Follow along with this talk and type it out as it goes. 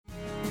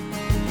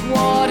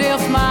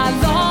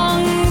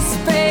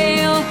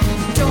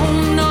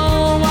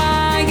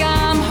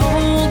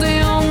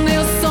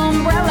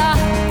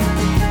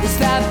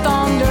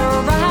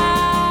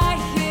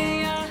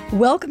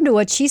Welcome to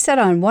What She Said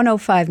on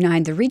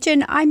 105.9 The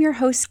Region. I'm your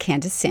host,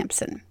 Candace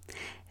Sampson.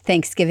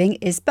 Thanksgiving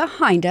is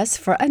behind us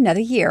for another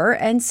year,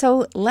 and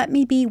so let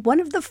me be one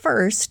of the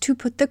first to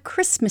put the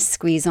Christmas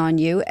squeeze on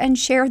you and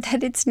share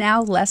that it's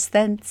now less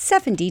than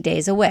 70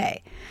 days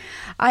away.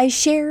 I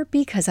share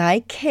because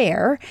I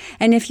care,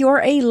 and if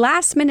you're a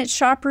last-minute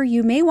shopper,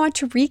 you may want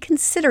to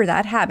reconsider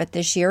that habit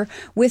this year,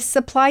 with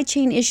supply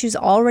chain issues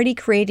already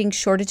creating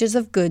shortages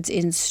of goods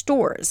in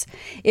stores.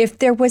 If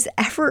there was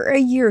ever a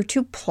year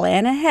to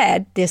plan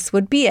ahead, this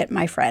would be it,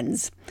 my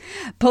friends.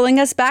 Pulling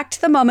us back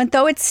to the moment,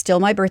 though, it's still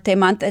my birthday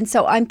month, and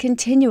so I'm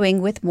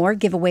continuing with more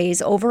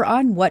giveaways over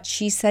on What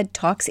She Said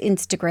Talk's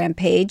Instagram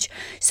page,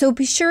 so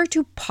be sure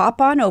to pop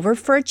on over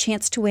for a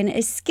chance to win a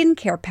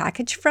skincare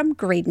package from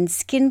Graydon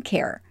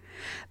Skincare.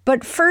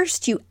 But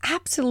first, you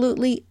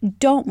absolutely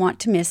don't want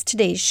to miss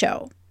today's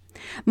show.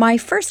 My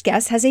first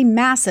guest has a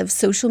massive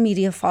social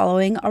media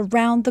following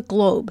around the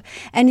globe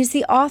and is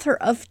the author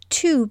of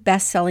 2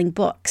 best-selling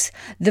books,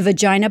 The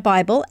Vagina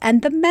Bible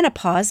and The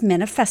Menopause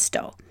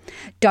Manifesto.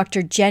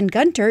 Dr. Jen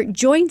Gunter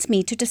joins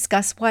me to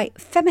discuss why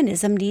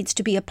feminism needs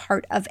to be a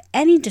part of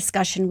any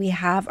discussion we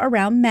have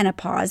around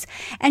menopause,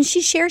 and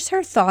she shares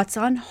her thoughts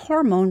on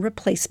hormone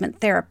replacement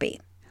therapy.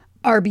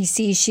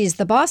 RBC She's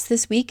the Boss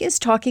this week is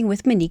talking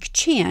with Monique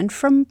Chan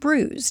from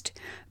Bruized.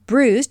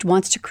 Bruized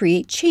wants to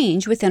create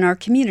change within our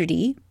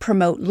community,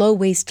 promote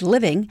low-waste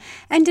living,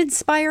 and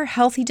inspire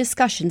healthy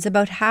discussions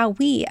about how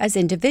we as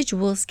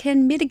individuals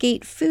can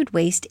mitigate food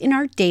waste in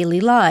our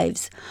daily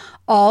lives,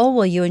 all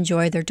while you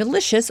enjoy their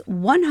delicious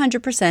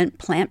 100%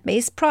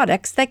 plant-based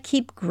products that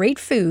keep great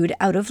food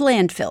out of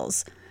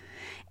landfills.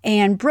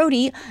 Anne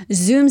Brody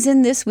zooms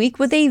in this week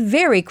with a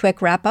very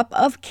quick wrap-up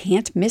of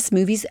can't miss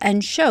movies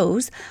and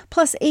shows,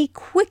 plus a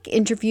quick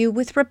interview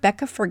with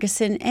Rebecca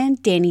Ferguson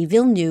and Danny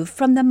Villeneuve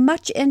from the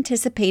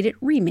much-anticipated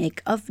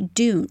remake of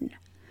Dune.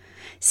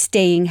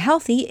 Staying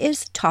healthy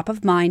is top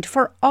of mind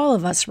for all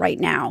of us right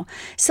now,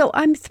 so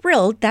I'm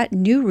thrilled that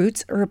New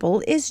Roots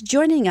Herbal is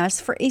joining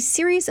us for a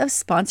series of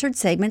sponsored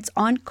segments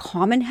on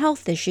common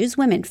health issues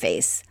women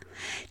face.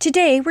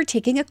 Today, we're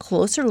taking a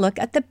closer look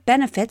at the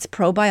benefits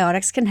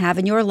probiotics can have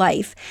in your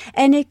life,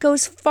 and it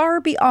goes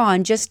far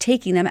beyond just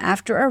taking them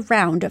after a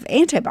round of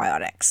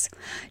antibiotics.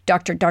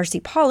 Dr. Darcy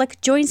Pollock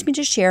joins me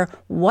to share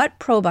what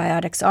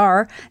probiotics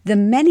are, the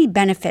many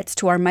benefits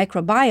to our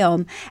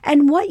microbiome,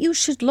 and what you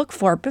should look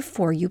for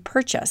before you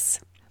purchase.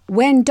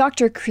 When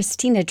Dr.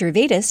 Christina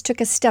Gervais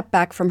took a step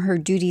back from her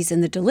duties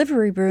in the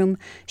delivery room,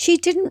 she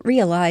didn't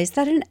realize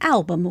that an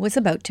album was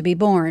about to be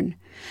born.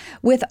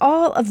 With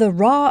all of the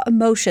raw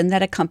emotion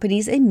that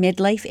accompanies a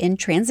midlife in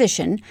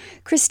transition,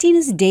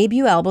 Christina's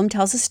debut album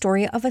tells a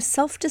story of a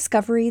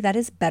self-discovery that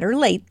is better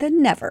late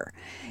than never.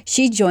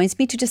 She joins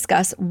me to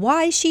discuss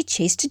why she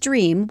chased a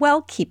dream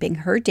while keeping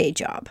her day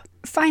job.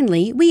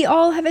 Finally, we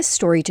all have a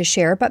story to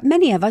share, but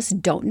many of us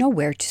don't know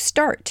where to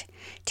start.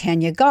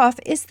 Tanya Goff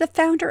is the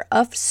founder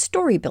of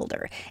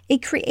Storybuilder, a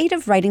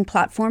creative writing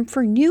platform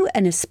for new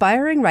and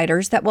aspiring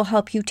writers that will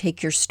help you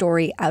take your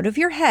story out of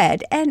your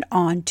head and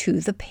onto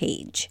the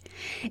page.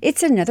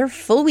 It's another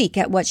full week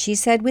at What She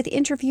Said with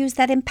interviews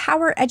that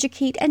empower,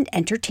 educate, and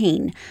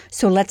entertain.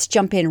 So let's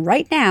jump in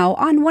right now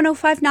on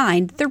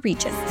 105.9 The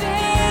Region.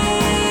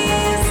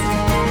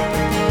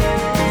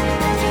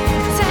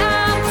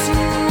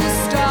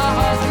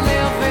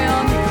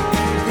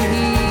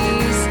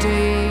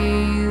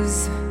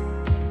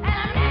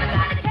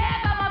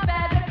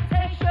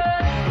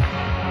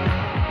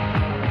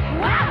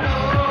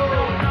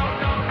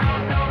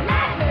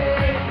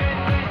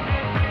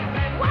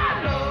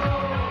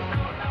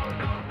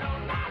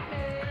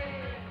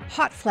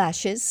 Hot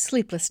flashes,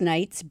 sleepless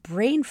nights,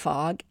 brain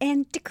fog,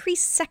 and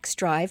decreased sex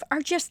drive are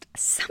just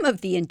some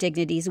of the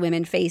indignities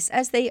women face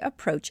as they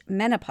approach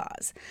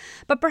menopause.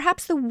 But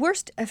perhaps the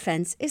worst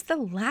offense is the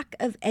lack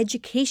of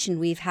education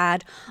we've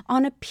had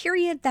on a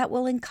period that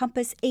will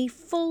encompass a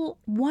full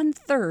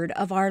 1/3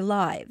 of our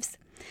lives.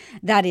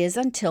 That is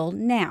until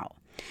now.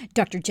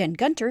 Dr. Jen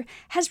Gunter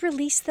has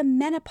released the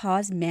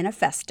Menopause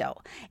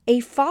Manifesto, a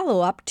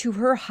follow-up to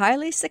her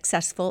highly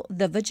successful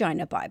The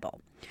Vagina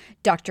Bible.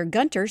 Dr.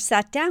 Gunter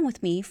sat down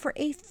with me for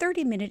a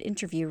 30-minute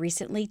interview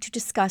recently to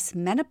discuss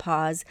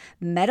menopause,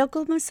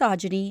 medical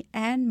misogyny,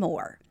 and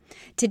more.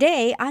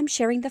 Today, I'm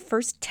sharing the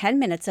first 10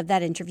 minutes of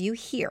that interview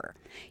here.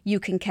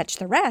 You can catch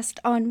the rest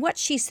on What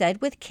She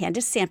Said with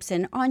Candace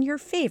Sampson on your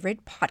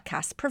favorite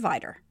podcast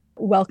provider.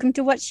 Welcome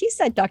to What She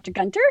Said, Dr.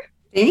 Gunter.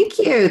 Thank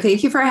you.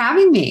 Thank you for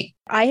having me.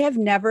 I have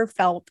never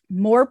felt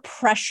more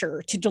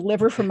pressure to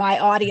deliver for my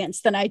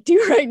audience than I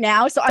do right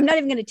now. So I'm not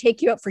even going to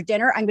take you out for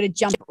dinner. I'm going to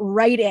jump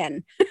right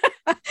in.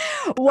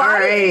 All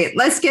right,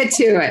 let's get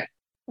to it.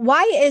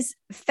 Why is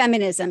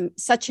feminism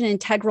such an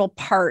integral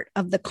part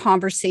of the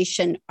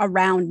conversation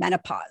around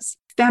menopause?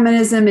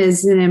 Feminism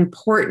is an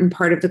important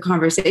part of the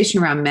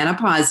conversation around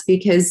menopause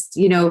because,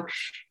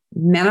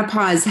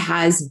 menopause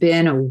has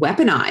been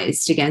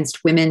weaponized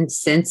against women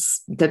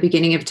since the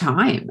beginning of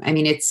time. I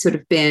mean, it's sort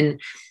of been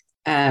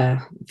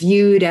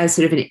viewed as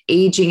sort of an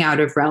aging out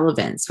of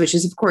relevance, which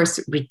is, of course,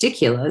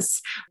 ridiculous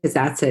because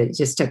that's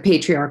just a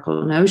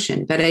patriarchal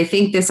notion. But I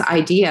think this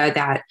idea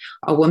that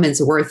a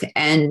woman's worth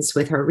ends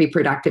with her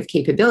reproductive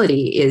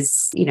capability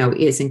is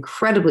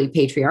incredibly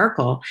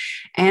patriarchal.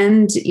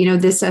 And,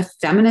 this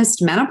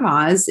feminist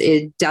menopause,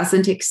 it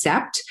doesn't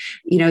accept,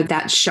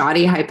 that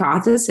shoddy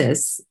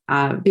hypothesis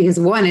because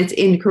one, it's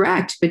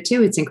incorrect, but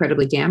two, it's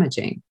incredibly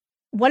damaging.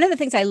 One of the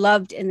things I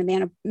loved in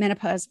the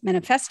Menopause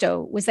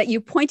Manifesto was that you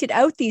pointed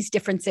out these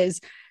differences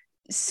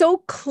so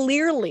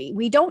clearly.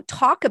 We don't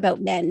talk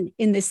about men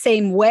in the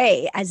same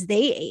way as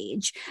they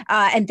age,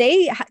 and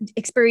they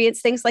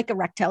experience things like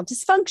erectile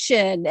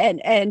dysfunction.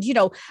 And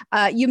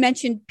you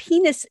mentioned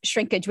penis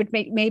shrinkage, which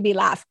made me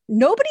laugh.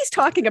 Nobody's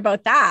talking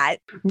about that.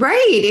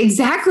 Right,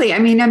 exactly. I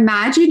mean,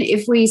 imagine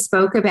if we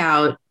spoke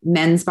about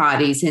men's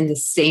bodies in the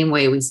same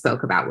way we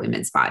spoke about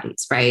women's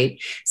bodies,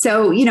 right?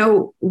 So,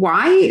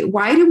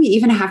 why do we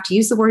even have to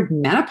use the word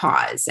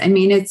menopause? I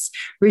mean, it's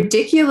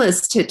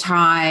ridiculous to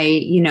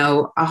tie,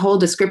 a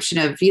whole description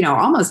of,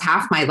 almost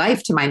half my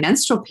life to my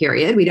menstrual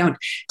period. We don't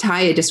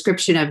tie a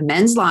description of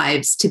men's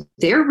lives to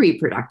their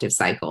reproductive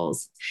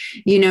cycles,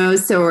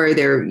 or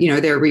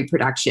their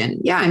reproduction.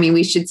 Yeah. I mean,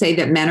 we should say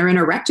that men are in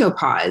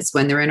erectopause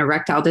when they're in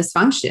erectile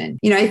dysfunction.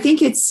 I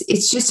think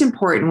it's just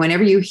important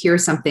whenever you hear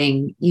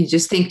something, you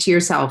just think to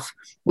yourself,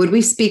 would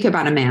we speak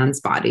about a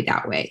man's body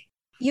that way?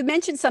 You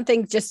mentioned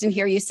something just in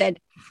here. You said,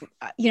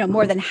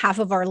 more than half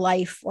of our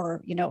life,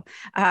 or,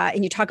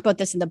 and you talk about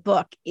this in the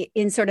book,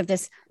 in sort of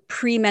this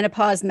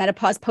pre-menopause,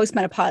 menopause,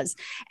 post-menopause.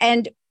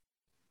 And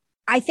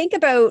I think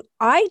about,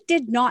 I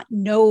did not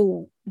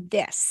know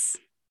this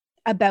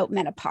about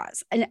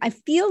menopause. And I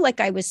feel like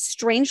I was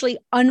strangely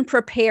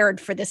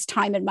unprepared for this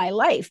time in my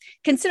life,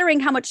 considering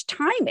how much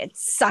time it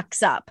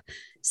sucks up.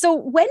 So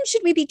when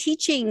should we be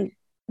teaching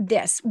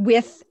this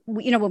with,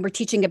 when we're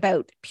teaching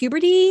about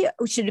puberty?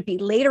 Should it be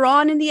later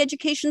on in the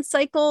education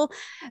cycle?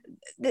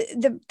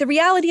 The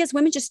reality is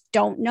women just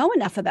don't know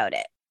enough about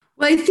it.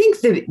 Well, I think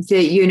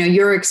that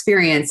your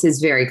experience is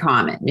very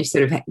common. You're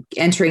sort of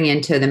entering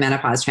into the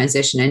menopause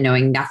transition and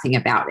knowing nothing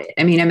about it.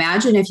 I mean,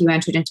 imagine if you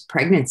entered into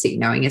pregnancy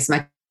knowing as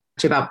much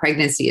about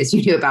pregnancy as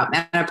you do about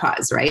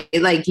menopause, right?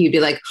 Like you'd be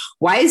like,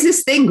 why is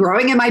this thing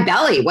growing in my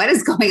belly? What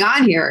is going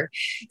on here?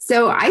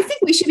 So I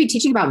think we should be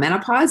teaching about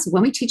menopause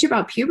when we teach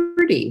about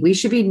puberty. We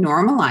should be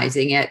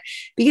normalizing it,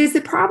 because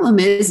the problem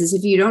is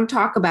if you don't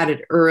talk about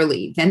it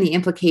early, then the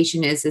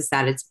implication is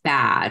that it's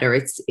bad, or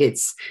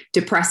it's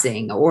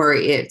depressing, or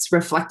it's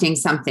reflecting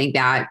something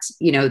that,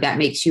 that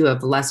makes you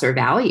of lesser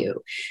value.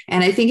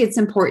 And I think it's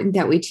important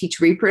that we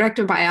teach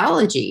reproductive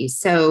biology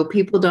so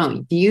people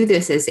don't view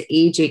this as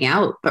aging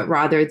out, but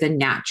rather the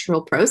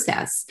natural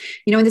process,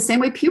 in the same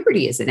way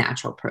puberty is a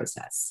natural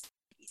process.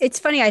 It's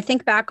funny. I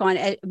think back on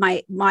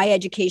my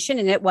education,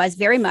 and it was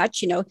very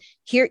much,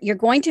 here you're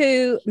going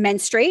to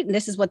menstruate, and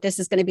this is what this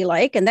is going to be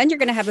like. And then you're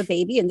going to have a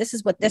baby, and this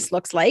is what this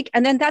looks like.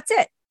 And then that's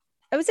it.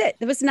 That was it.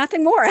 There was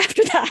nothing more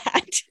after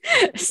that.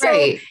 So,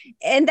 right.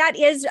 And that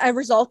is a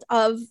result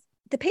of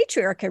the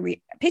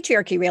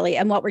patriarchy, really.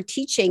 And what we're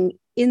teaching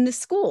in the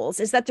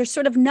schools is that there's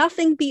sort of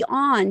nothing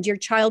beyond your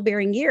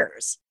childbearing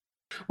years.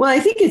 Well, I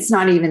think it's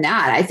not even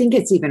that. I think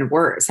it's even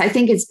worse. I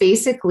think it's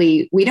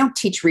basically, we don't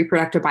teach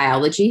reproductive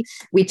biology.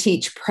 We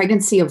teach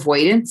pregnancy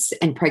avoidance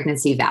and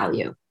pregnancy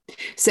value.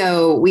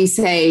 So we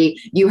say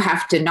you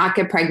have to not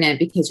get pregnant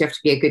because you have to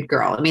be a good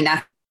girl. I mean,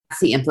 that's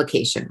the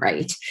implication,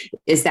 right?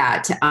 Is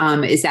that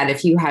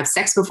if you have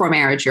sex before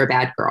marriage, you're a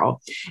bad girl.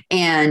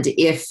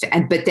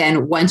 But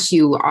then once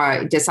you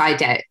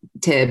decide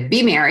to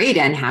be married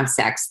and have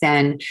sex,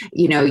 then,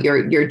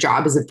 your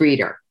job is a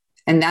breeder.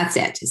 And that's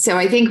it. So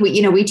I think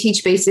we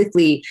teach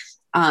basically,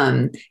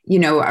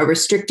 a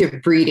restrictive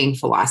breeding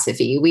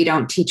philosophy. We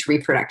don't teach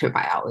reproductive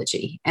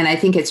biology. And I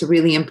think it's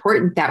really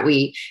important that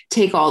we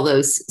take all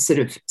those sort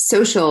of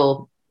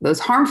those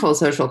harmful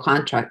social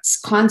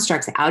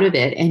constructs out of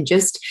it and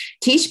just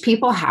teach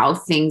people how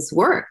things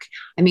work.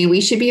 I mean,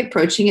 we should be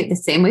approaching it the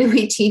same way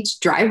we teach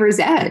driver's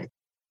ed.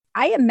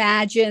 I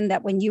imagine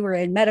that when you were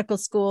in medical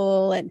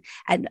school and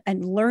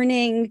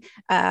learning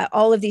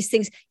all of these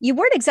things, you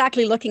weren't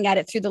exactly looking at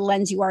it through the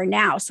lens you are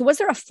now. So was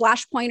there a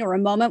flashpoint or a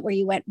moment where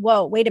you went,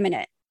 whoa, wait a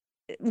minute,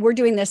 we're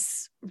doing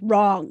this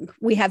wrong.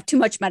 We have too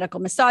much medical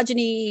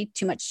misogyny,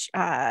 too much,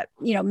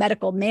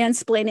 medical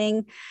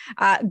mansplaining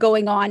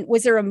going on.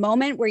 Was there a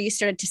moment where you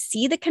started to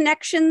see the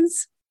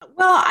connections?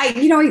 Well,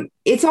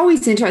 it's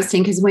always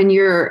interesting because when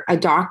you're a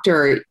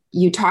doctor,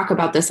 you talk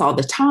about this all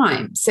the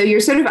time. So you're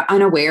sort of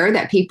unaware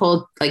that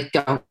people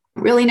don't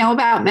really know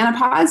about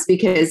menopause,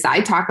 because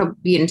I talk about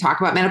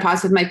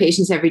menopause with my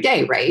patients every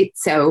day. Right.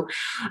 So,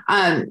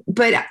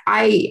 but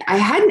I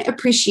hadn't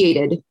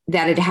appreciated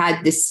that it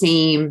had the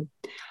same,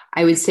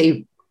 I would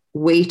say,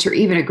 weight, or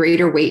even a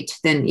greater weight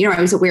than, I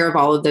was aware of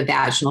all of the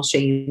vaginal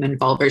shame and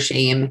vulvar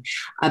shame,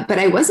 but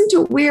I wasn't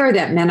aware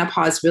that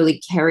menopause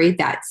really carried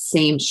that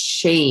same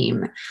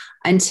shame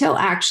until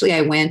actually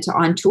I went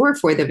on tour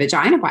for the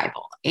Vagina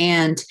Bible.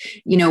 And,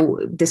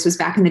 this was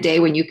back in the day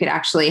when you could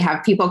actually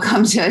have people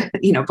come to,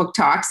 book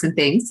talks and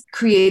things.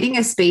 Creating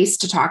a space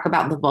to talk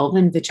about the vulva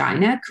and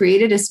vagina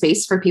created a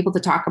space for people to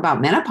talk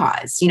about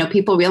menopause.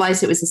 People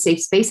realized it was a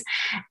safe space.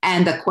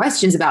 And the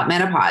questions about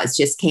menopause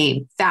just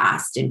came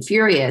fast and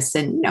furious.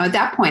 And, at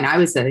that point, I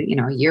was a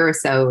year or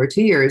so or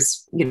 2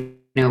 years,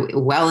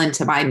 well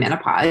into my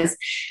menopause.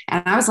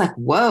 And I was like,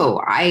 whoa,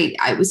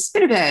 it was a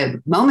bit of a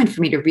moment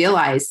for me to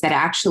realize that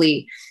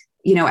actually,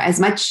 as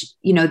much,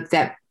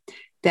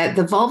 that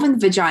the vulva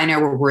and the vagina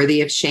were worthy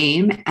of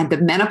shame, and the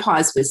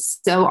menopause was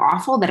so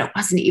awful that it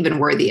wasn't even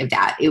worthy of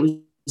that. It was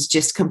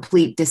just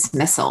complete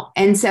dismissal.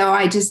 And so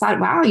I just thought,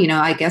 wow,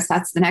 I guess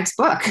that's the next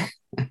book.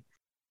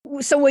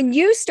 So when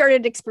you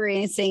started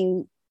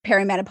experiencing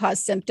perimenopause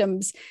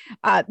symptoms,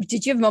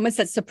 did you have moments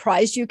that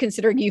surprised you,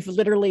 considering you've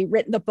literally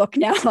written the book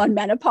now on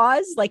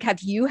menopause? Like,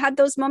 have you had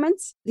those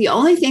moments? The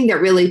only thing that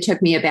really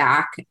took me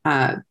aback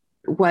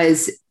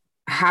was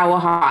how a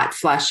hot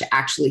flush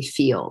actually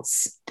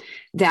feels.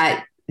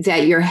 That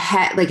your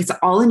head, like it's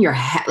all in your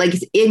head, like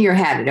it's in your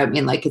head. I don't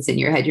mean like it's in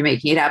your head, you're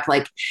making it up.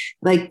 Like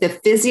the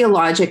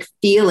physiologic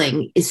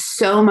feeling is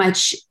so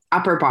much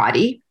upper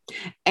body,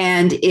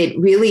 and it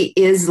really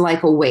is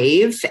like a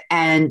wave,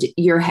 and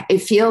it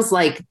feels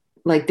like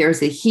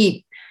there's a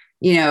heat,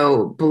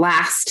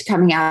 blast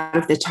coming out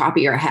of the top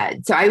of your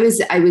head. So I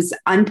was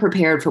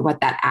unprepared for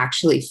what that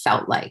actually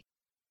felt like.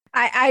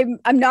 I'm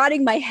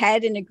nodding my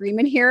head in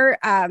agreement here.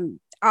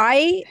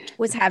 I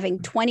was having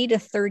 20 to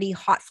 30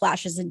 hot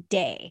flashes a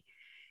day.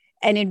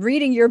 And in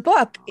reading your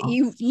book,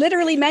 you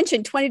literally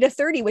mentioned 20 to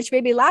 30, which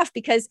made me laugh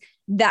because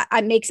that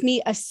makes me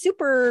a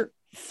super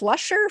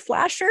flasher.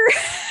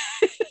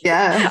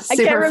 Yeah,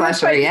 super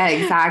flusher. Yeah,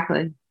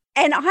 exactly.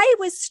 And I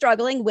was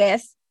struggling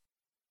with,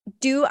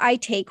 do I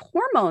take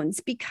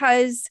hormones?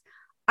 Because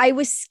I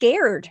was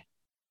scared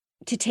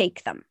to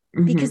take them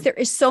because there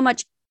is so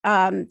much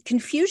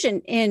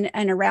confusion in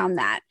and around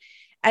that.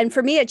 And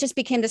for me, it just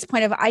became this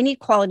point of, I need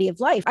quality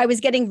of life. I was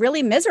getting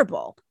really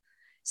miserable.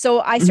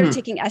 So I started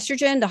taking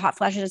estrogen. The hot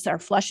flashes or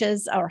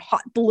flushes or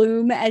hot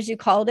bloom, as you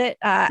called it,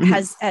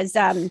 has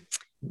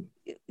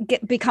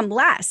become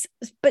less.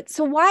 But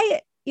so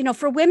why,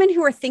 for women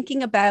who are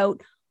thinking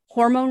about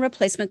hormone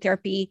replacement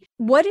therapy,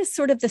 what is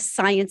sort of the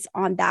science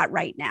on that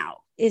right now?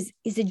 Is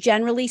it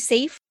generally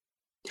safe?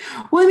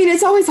 Well, I mean,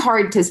 it's always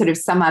hard to sort of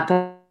sum up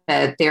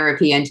a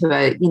therapy into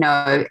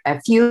a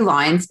few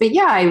lines, but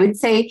yeah, I would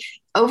say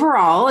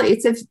overall,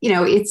 it's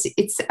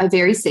a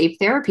very safe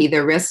therapy.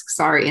 The risks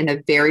are in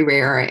a very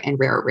rare and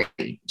rare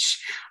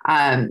range.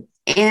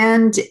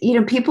 And,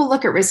 people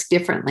look at risk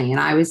differently. And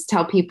I always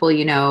tell people,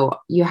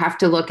 you have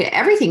to look at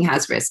everything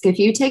has risk. If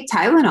you take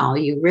Tylenol,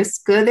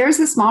 there's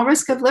a small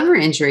risk of liver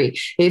injury.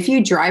 If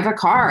you drive a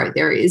car,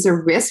 there is a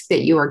risk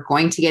that you are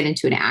going to get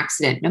into an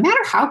accident, no matter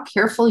how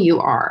careful you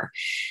are.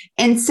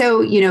 And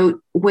so,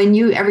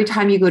 every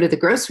time you go to the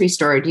grocery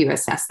store, do you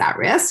assess that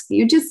risk?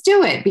 You just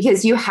do it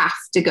because you have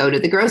to go to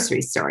the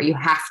grocery store. You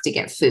have to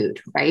get food,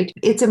 right?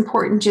 It's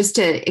important just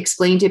to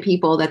explain to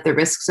people that the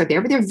risks are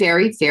there, but they're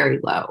very, very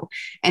low.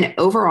 And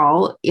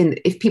overall,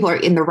 if people are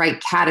in the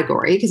right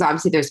category, because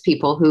obviously there's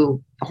people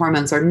who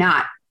hormones are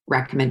not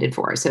recommended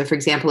for. So for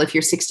example, if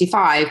you're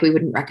 65, we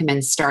wouldn't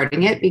recommend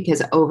starting it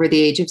because over the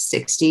age of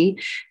 60,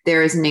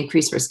 there is an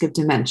increased risk of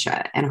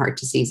dementia and heart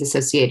disease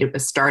associated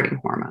with starting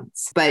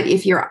hormones. But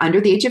if you're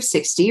under the age of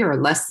 60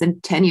 or less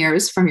than 10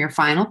 years from your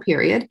final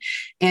period,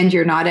 and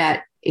you're not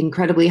at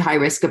incredibly high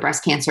risk of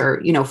breast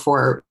cancer,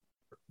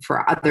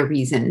 for other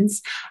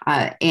reasons,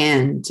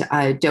 and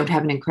don't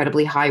have an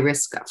incredibly high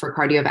risk for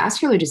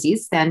cardiovascular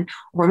disease, then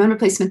hormone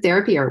replacement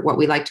therapy, or what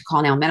we like to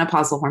call now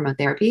menopausal hormone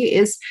therapy,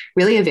 is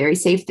really a very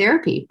safe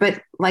therapy.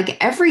 But like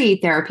every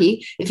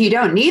therapy, if you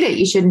don't need it,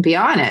 you shouldn't be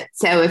on it.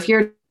 So if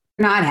you're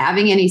not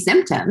having any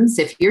symptoms,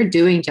 if you're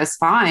doing just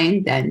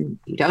fine, then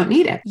you don't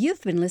need it.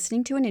 You've been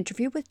listening to an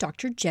interview with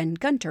Dr. Jen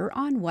Gunter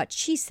on What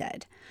She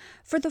Said.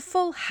 For the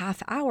full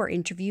half-hour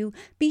interview,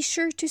 be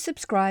sure to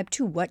subscribe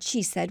to What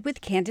She Said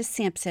with Candace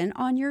Sampson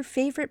on your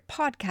favorite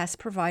podcast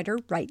provider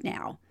right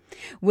now.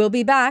 We'll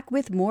be back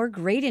with more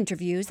great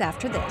interviews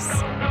after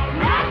this.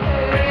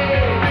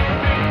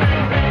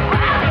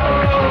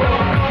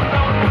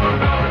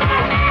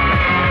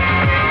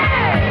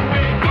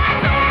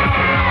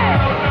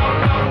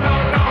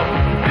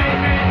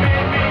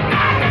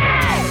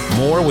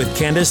 More with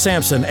Candace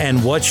Sampson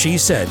and What She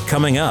Said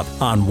coming up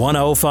on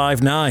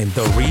 105.9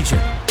 The Region.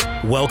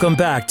 Welcome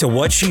back to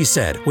What She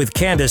Said with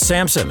Candace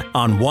Sampson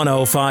on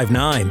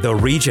 105.9 The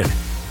Region.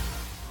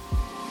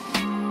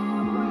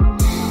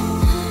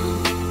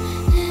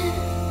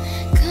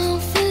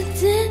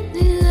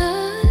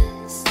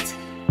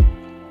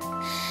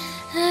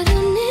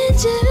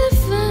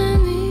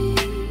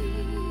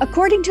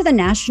 According to the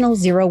National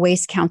Zero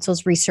Waste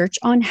Council's research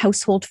on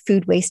household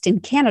food waste in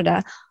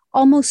Canada,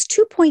 almost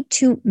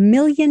 2.2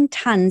 million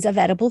tons of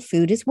edible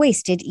food is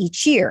wasted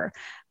each year,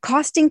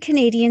 costing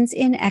Canadians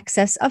in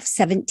excess of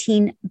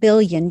 $17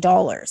 billion.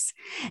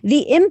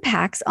 The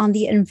impacts on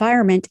the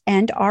environment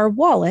and our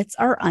wallets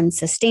are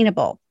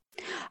unsustainable.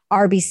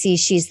 RBC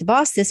She's the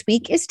Boss this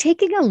week is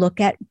taking a look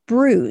at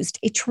Bruized,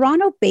 a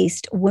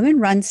Toronto-based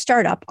women-run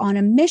startup on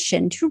a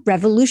mission to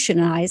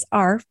revolutionize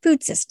our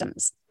food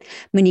systems.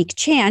 Monique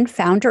Chan,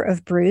 founder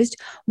of Bruized,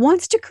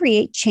 wants to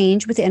create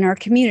change within our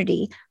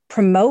community,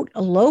 promote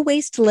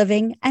low-waste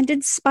living, and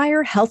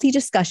inspire healthy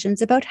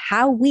discussions about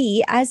how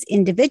we as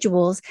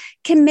individuals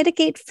can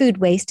mitigate food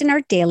waste in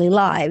our daily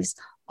lives,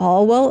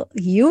 all while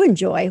you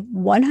enjoy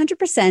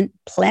 100%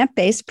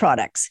 plant-based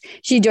products.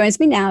 She joins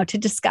me now to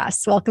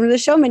discuss. Welcome to the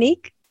show,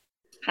 Monique.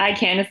 Hi,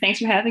 Candace. Thanks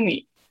for having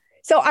me.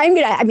 So I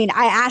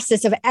asked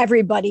this of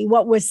everybody,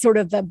 what was sort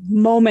of the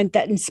moment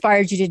that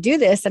inspired you to do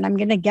this? And I'm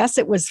going to guess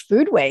it was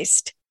food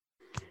waste.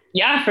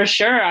 Yeah, for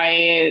sure.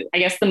 I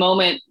guess the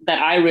moment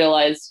that I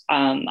realized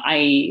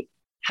I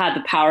had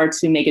the power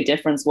to make a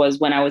difference was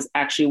when I was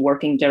actually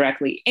working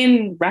directly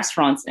in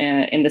restaurants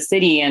in the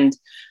city and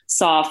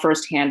saw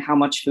firsthand how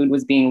much food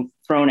was being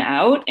thrown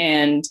out.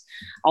 And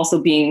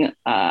also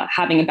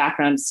having a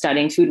background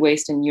studying food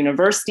waste in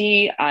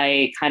university,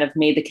 I kind of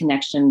made the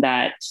connection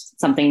that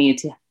something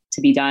needed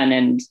to be done.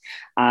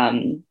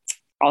 And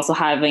also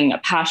having a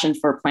passion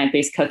for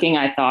plant-based cooking,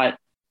 I thought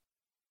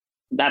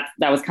that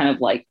was kind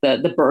of like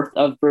the birth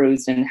of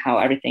Bruized and how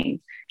everything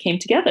came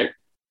together.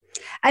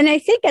 And I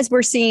think as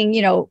we're seeing,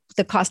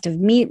 the cost of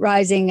meat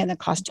rising and the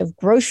cost of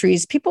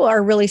groceries, people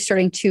are really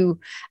starting to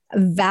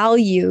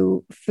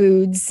value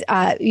foods,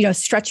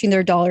 stretching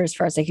their dollars as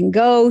far as they can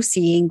go,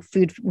 seeing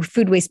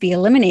food waste be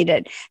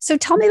eliminated. So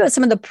tell me about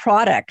some of the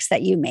products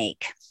that you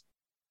make.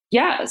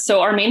 Yeah,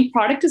 so our main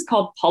product is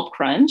called Pulp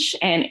Crunch,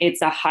 and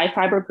it's a high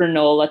fiber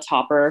granola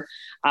topper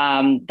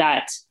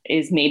that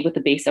is made with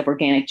the base of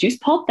organic juice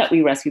pulp that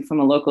we rescue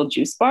from a local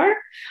juice bar.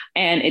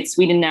 And it's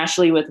sweetened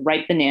naturally with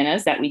ripe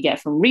bananas that we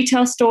get from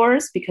retail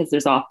stores, because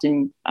there's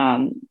often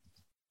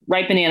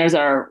ripe bananas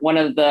are one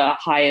of the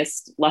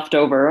highest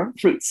leftover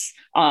fruits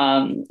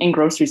in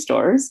grocery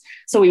stores.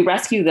 So we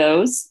rescue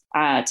those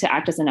to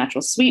act as a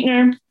natural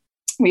sweetener.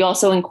 We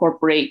also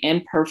incorporate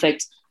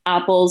imperfect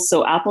apples,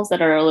 so apples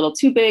that are a little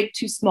too big,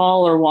 too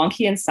small, or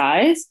wonky in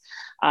size,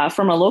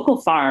 from a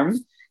local farm.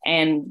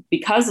 And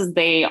because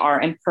they are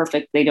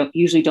imperfect, they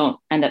usually don't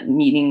end up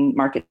meeting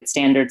market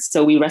standards.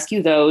 So we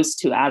rescue those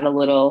to add a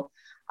little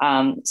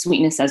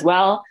sweetness as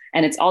well.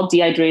 And it's all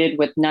dehydrated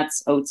with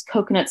nuts, oats,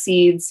 coconut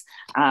seeds.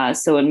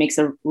 So it makes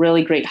a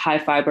really great high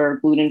fiber,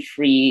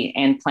 gluten-free,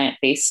 and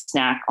plant-based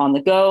snack on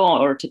the go,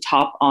 or to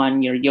top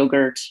on your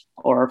yogurt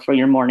or for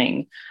your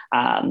morning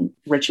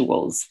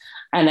rituals.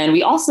 And then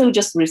we also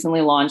just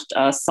recently launched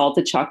a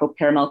salted chocolate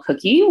caramel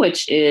cookie,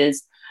 which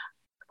is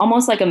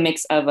almost like a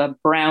mix of a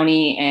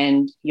brownie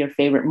and your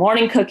favorite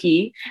morning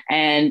cookie.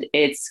 And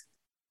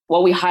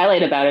what we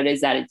highlight about it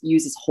is that it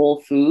uses whole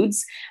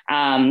foods.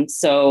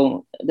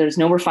 So there's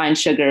no refined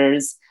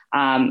sugars.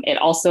 It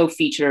also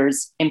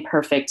features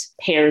imperfect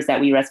pears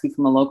that we rescue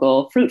from a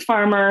local fruit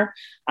farmer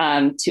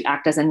to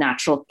act as a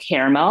natural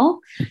caramel.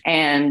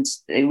 And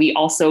we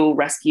also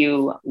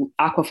rescue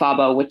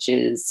aquafaba, which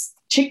is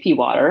chickpea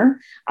water,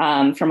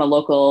 from a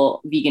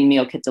local vegan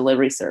meal kit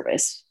delivery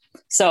service.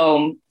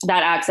 So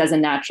that acts as a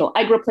natural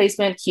egg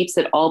replacement, keeps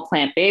it all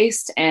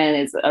plant-based, and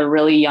is a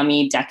really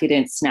yummy,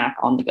 decadent snack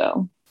on the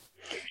go.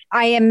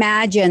 I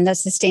imagine that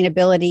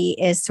sustainability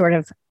is sort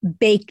of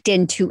baked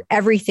into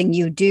everything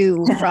you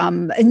do,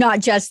 from not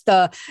just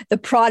the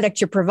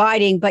product you're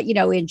providing, but,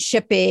 in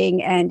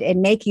shipping and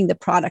in making the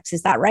products.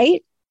 Is that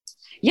right?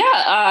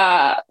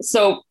 Yeah.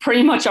 So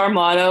pretty much our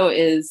motto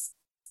is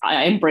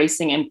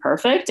embracing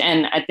imperfect.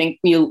 And I think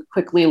we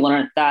quickly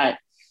learned that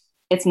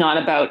it's not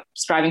about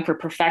striving for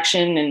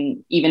perfection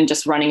and even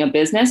just running a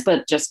business,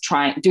 but just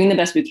doing the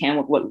best we can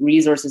with what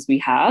resources we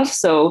have.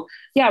 So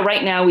yeah,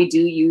 right now we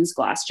do use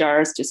glass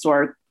jars to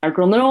store our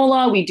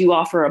granola. We do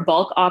offer a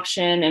bulk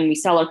option, and we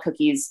sell our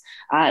cookies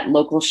at a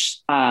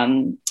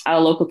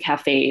local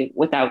cafe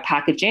without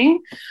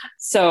packaging.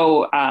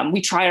 So we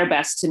try our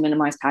best to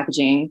minimize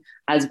packaging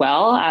as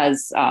well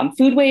as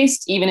food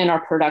waste. Even in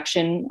our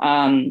production,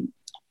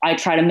 I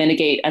try to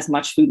mitigate as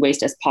much food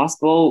waste as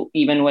possible,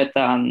 even with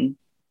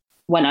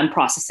when I'm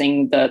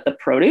processing the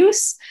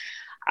produce.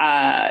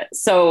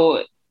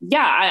 So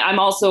yeah, I'm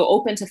also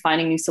open to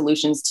finding new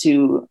solutions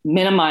to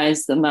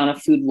minimize the amount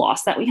of food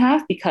loss that we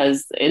have,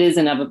 because it is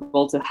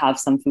inevitable to have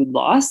some food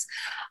loss.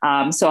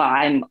 So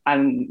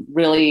I'm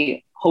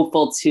really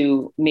hopeful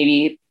to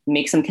maybe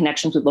make some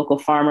connections with local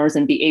farmers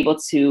and be able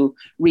to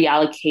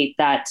reallocate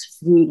that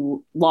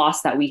food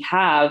loss that we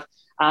have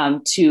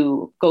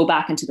to go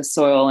back into the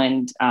soil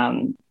and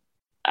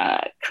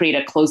create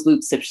a closed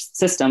loop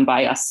system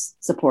by us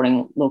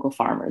supporting local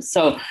farmers.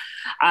 So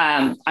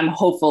I'm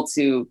hopeful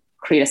to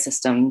create a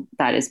system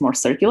that is more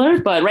circular.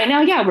 But right now,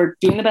 yeah, we're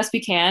doing the best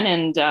we can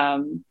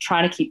and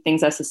trying to keep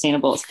things as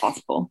sustainable as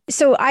possible.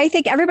 So I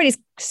think everybody's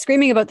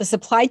screaming about the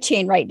supply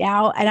chain right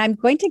now. And I'm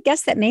going to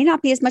guess that may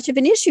not be as much of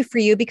an issue for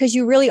you, because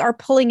you really are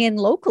pulling in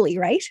locally,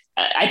 right?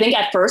 I think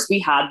at first we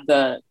had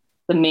the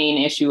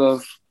main issue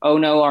of, oh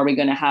no, are we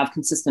going to have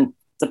consistent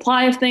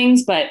supply of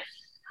things? But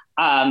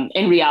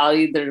in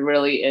reality, there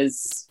really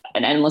is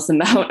an endless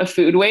amount of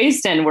food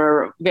waste, and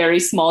we're a very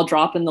small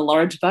drop in the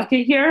large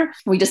bucket here.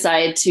 We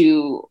decided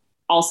to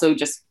also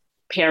just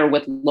pair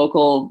with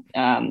local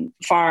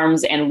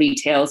farms and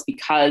retails,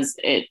 because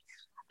it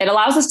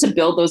allows us to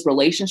build those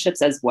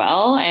relationships as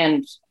well,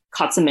 and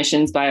cuts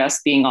emissions by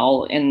us being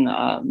all in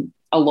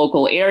a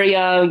local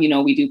area.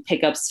 We do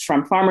pickups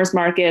from farmers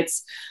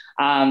markets.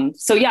 By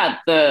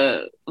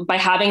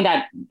having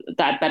that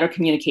better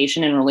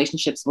communication and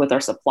relationships with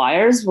our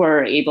suppliers,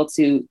 we're able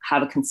to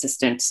have a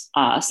consistent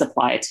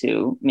supply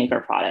to make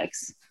our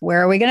products.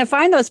 Where are we going to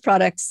find those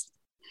products?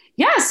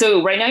 Yeah,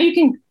 so right now you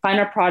can find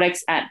our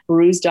products at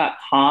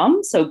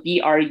bruized.com. So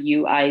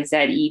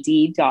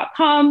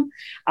BRUIZED.com.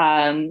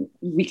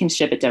 We can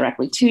ship it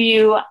directly to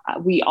you.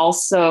 We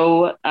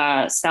also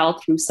sell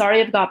through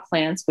Sorry I've Got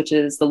Plants, which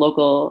is the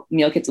local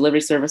meal kit delivery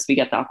service we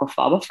get the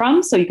aquafaba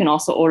from. So you can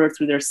also order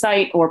through their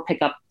site or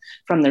pick up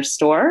from their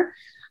store.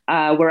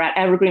 We're at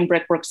Evergreen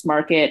Brickworks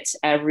Market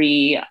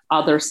every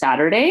other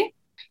Saturday.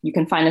 You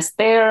can find us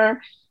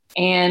there.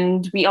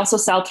 And we also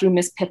sell through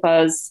Miss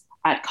Pippa's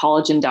at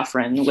College and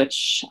Dufferin,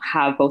 which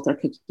have both our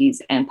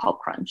cookies and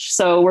Pulp Crunch.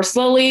 So we're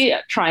slowly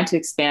trying to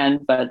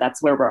expand, but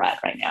that's where we're at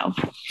right now.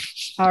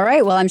 All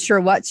right. Well, I'm sure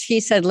What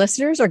She Said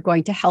listeners are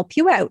going to help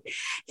you out.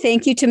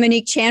 Thank you to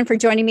Monique Chan for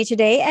joining me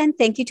today. And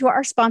thank you to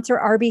our sponsor,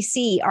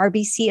 RBC.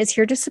 RBC is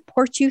here to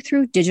support you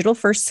through digital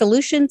first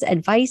solutions,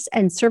 advice,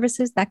 and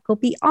services that go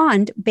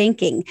beyond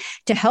banking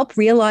to help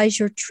realize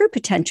your true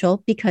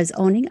potential, because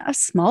owning a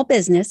small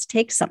business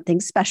takes something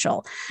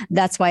special.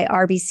 That's why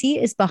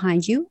RBC is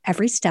behind you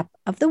every step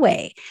of the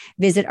way.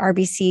 Visit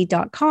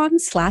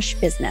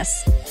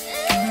rbc.com/business.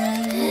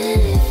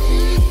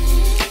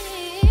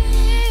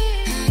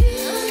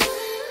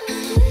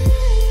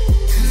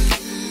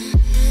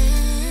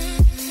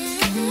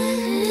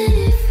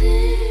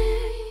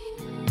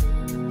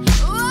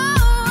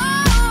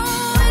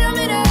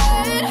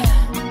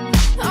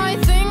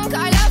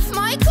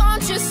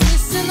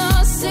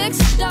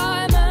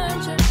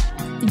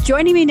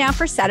 Joining me now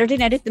for Saturday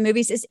Night at the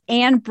Movies is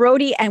Anne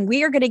Brody, and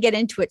we are going to get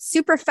into it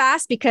super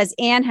fast because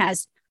Anne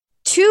has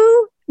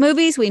 2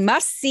 movies we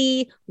must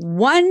see,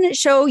 1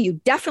 show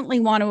you definitely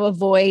want to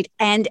avoid,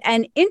 and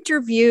an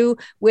interview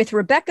with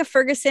Rebecca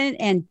Ferguson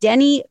and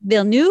Denis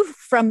Villeneuve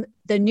from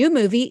the new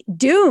movie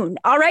Dune.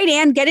 All right,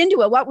 Anne, get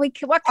into it. What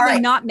can we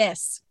not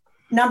miss?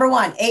 Number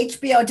 1,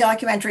 HBO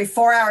documentary,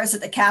 4 Hours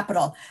at the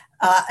Capitol.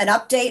 An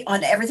update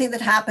on everything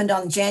that happened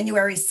on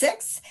January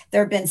 6th.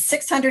 There have been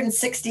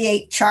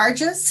 668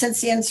 charges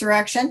since the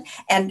insurrection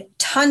and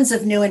tons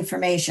of new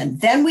information.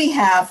 Then we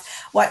have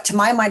what, to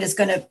my mind, is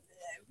going to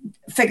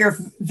figure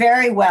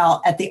very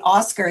well at the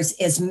Oscars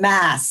is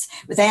Mass,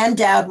 with Ann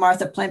Dowd,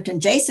 Martha Plimpton,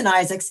 Jason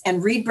Isaacs,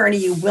 and Reed Birney.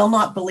 You will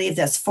not believe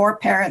this. 4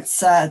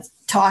 parents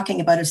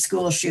talking about a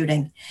school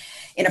shooting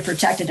in a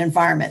protected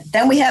environment.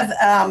 Then we have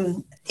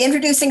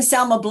introducing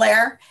Selma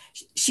Blair.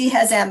 She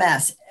has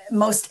MS.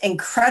 Most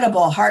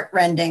incredible,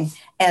 heartrending,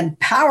 and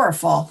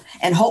powerful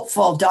and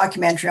hopeful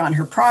documentary on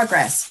her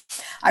progress.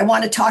 I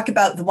want to talk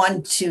about the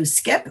one to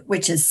skip,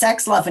 which is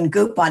Sex, Love, and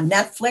Goop on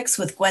Netflix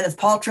with Gwyneth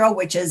Paltrow,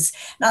 which is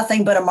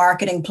nothing but a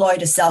marketing ploy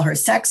to sell her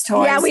sex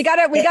toys. Yeah, we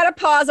gotta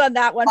pause on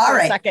that one for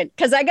a second,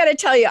 because I got to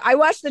tell you, I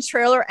watched the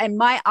trailer and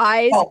my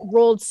eyes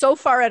rolled so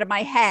far out of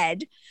my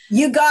head.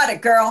 You got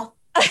it, girl.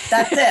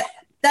 That's it.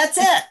 That's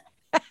it.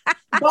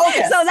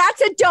 Bogus. So that's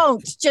a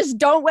don't. Just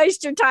don't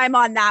waste your time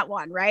on that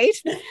one, right?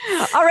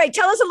 All right.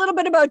 Tell us a little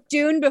bit about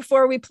Dune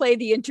before we play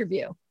the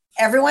interview.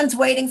 Everyone's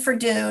waiting for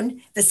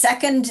Dune, the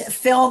second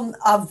film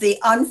of the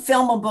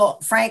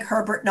unfilmable Frank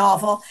Herbert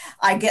novel.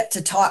 I get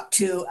to talk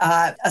to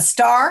a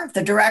star,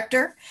 the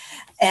director,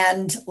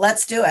 and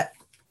let's do it.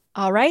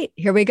 All right.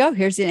 Here we go.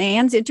 Here's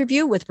Anne's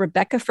interview with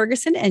Rebecca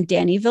Ferguson and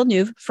Denis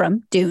Villeneuve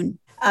from Dune.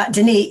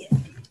 Denis,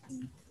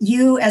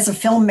 you as a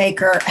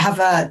filmmaker have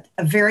a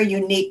very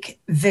unique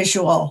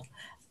visual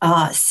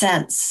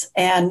sense.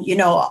 And,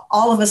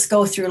 all of us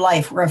go through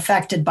life. We're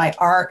affected by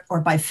art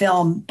or by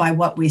film, by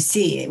what we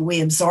see.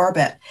 We absorb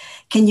it.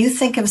 Can you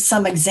think of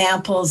some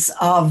examples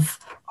of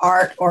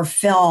art or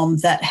film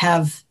that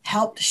have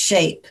helped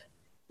shape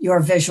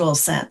your visual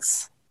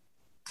sense?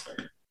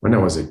 When I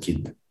was a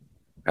kid,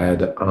 I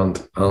had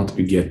Aunt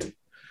Huguette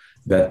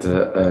that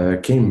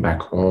came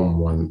back home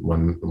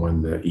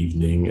one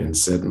evening and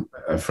said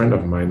a friend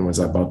of mine was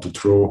about to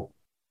throw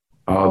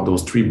out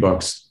those $3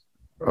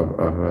 of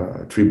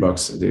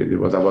 $3. They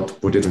was about to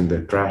put it in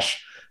the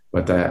trash,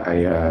 but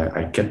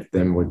I kept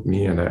them with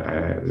me, and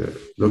I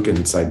look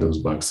inside those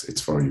boxes.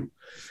 It's for you.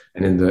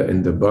 And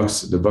in the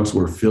box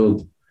were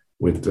filled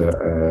with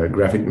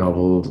graphic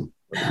novels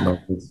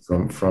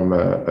from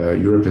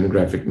European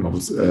graphic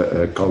novels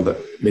called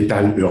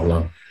Métal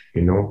Hurlant,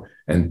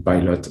 and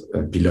Pilot,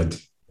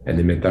 and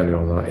the Métal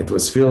Hurlant. It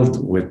was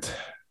filled with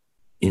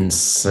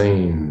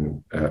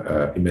insane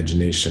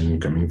imagination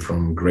coming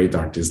from great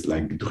artists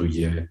like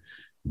Bruized,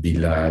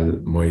 Bilal,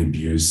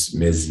 Moebius,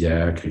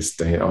 Mézières,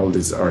 Christin, all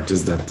these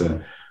artists that,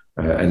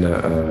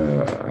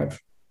 I've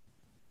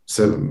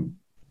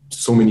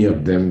so many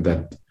of them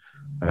that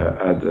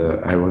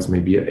I was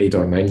maybe 8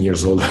 or 9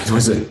 years old. It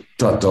was a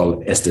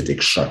total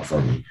aesthetic shock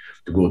for me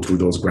to go through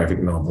those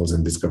graphic novels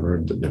and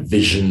discover the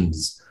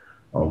visions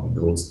of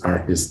those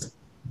artists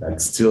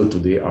that still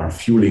today are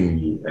fueling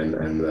me, and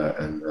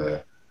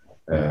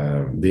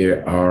they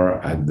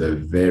are at the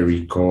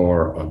very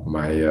core of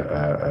my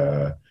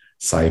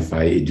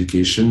sci-fi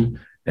education,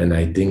 and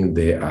I think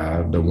they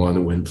are the one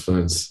who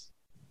influence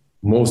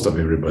most of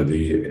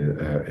everybody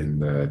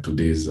in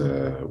today's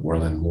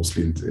world, and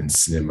mostly in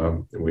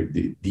cinema.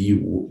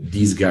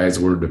 These guys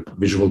were the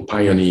visual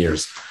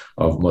pioneers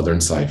of modern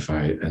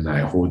sci-fi, and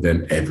I owe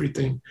them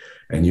everything.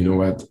 And you know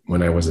what?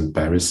 When I was in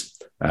Paris,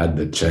 I had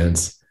the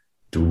chance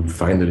to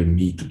finally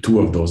meet two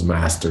of those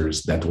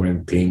masters that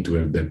came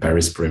to the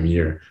Paris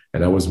premiere.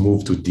 And I was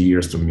moved to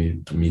tears to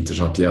meet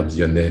Jean-Pierre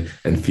Dionnet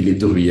and Philippe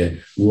Drouillet,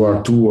 who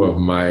are two of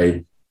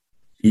my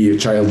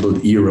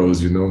childhood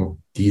heroes. You know,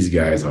 these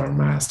guys are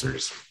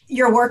masters.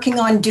 You're working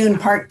on Dune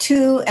Part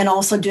 2 and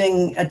also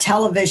doing a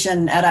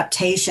television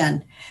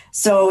adaptation.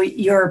 So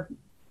you're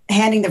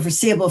handing the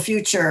foreseeable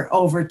future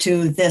over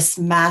to this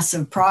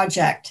massive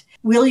project.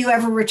 Will you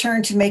ever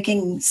return to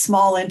making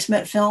small,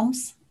 intimate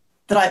films?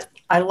 That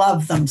I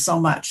love them so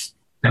much.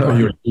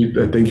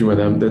 Thank you,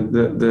 madam.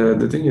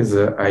 The thing is,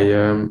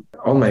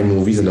 all my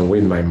movies in a way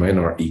in my mind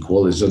are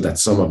equal. It's just that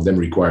some of them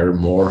require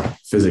more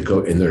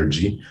physical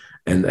energy.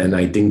 And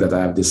I think that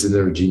I have this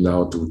energy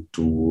now to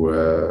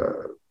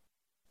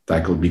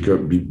tackle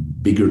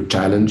bigger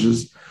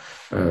challenges.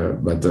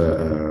 But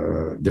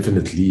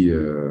definitely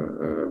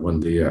one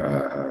day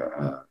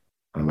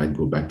I might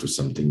go back to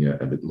something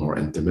a bit more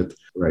intimate.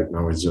 Right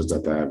now, it's just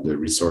that I have the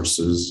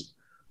resources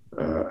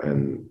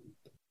and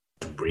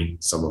to bring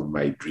some of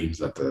my dreams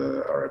that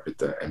are a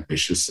bit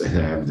ambitious, and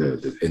I have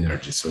the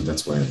energy. So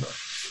that's why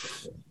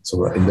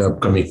so in the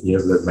upcoming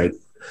years,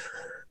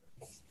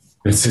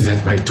 let's say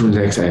that my two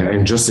next,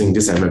 I'm just saying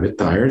this, I'm a bit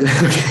tired.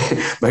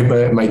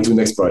 my two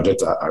next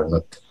projects are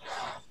not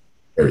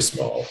very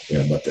small,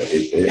 yeah, but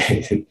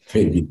it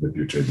may be in the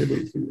future,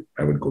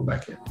 I would go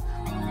back in.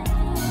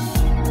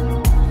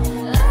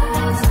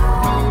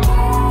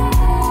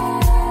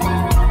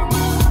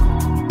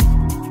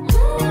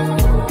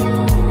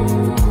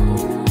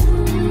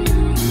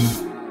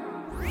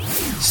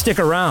 Stick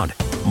around.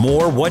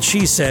 More What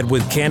She Said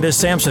with Candace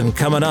Sampson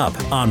coming up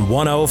on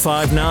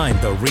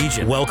 105.9 The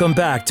Region. Welcome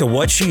back to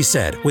What She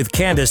Said with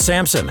Candace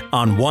Sampson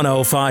on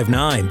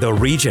 105.9 The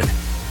Region.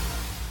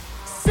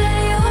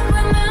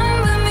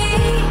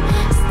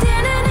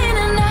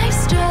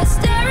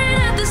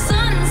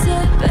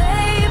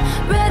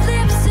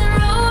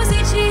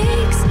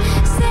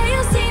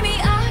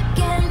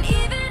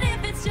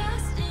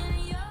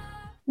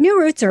 New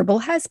Roots Herbal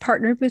has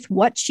partnered with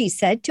What She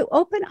Said to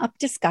open up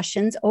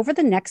discussions over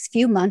the next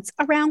few months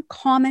around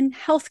common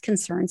health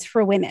concerns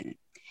for women.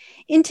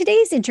 In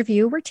today's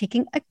interview, we're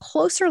taking a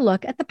closer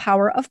look at the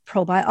power of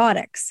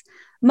probiotics.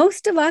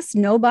 Most of us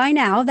know by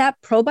now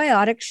that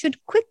probiotics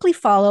should quickly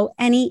follow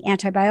any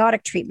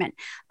antibiotic treatment,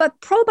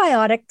 but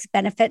probiotics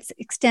benefits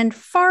extend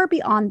far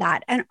beyond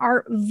that and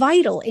are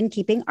vital in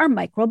keeping our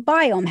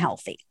microbiome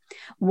healthy.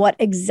 What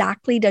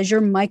exactly does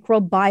your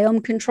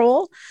microbiome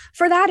control?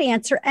 For that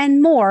answer and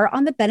more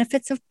on the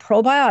benefits of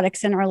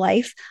probiotics in our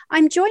life,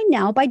 I'm joined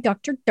now by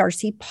Dr.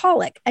 Darcy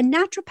Pollock, a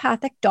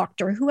naturopathic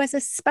doctor who has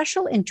a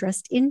special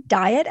interest in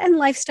diet and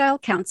lifestyle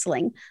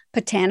counseling,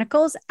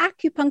 botanicals,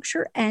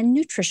 acupuncture, and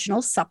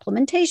nutritional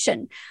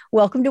supplementation.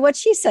 Welcome to What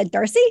She Said,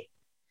 Darcy.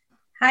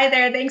 Hi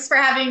there. Thanks for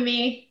having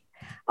me.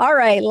 All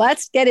right,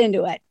 let's get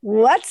into it.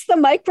 What's the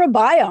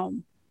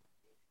microbiome?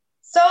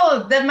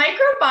 So the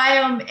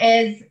microbiome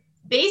is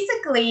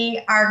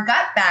basically our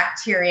gut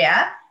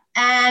bacteria,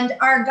 and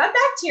our gut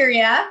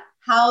bacteria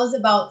house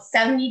about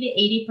 70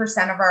 to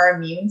 80% of our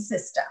immune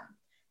system.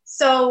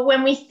 So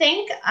when we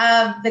think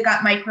of the gut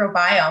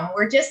microbiome,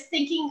 we're just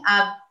thinking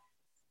of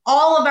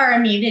all of our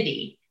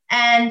immunity.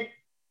 And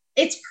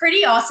it's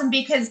pretty awesome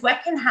because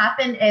what can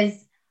happen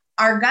is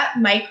our gut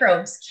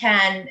microbes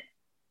can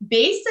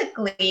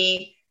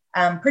basically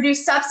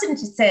produce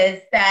substances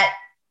that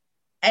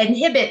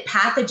inhibit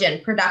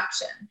pathogen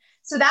production.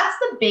 So that's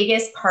the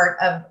biggest part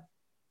of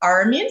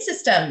our immune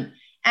system.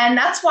 And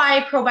that's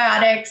why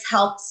probiotics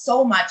help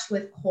so much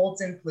with colds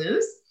and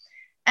flus.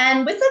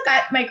 And with the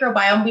gut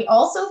microbiome, we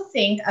also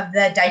think of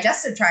the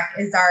digestive tract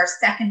as our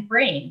second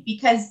brain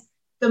because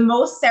the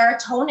most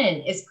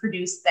serotonin is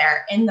produced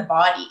there in the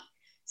body.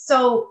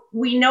 So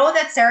we know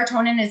that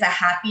serotonin is a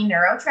happy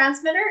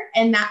neurotransmitter,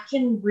 and that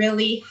can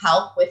really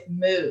help with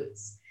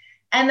moods.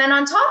 And then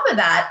on top of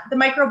that, the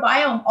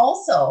microbiome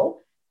also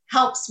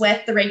helps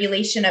with the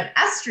regulation of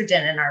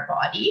estrogen in our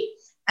body,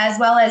 as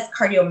well as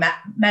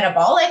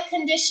cardiometabolic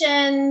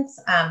conditions,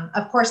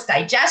 of course,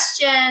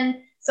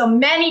 digestion, so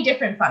many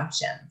different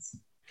functions.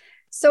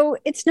 So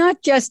it's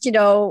not just,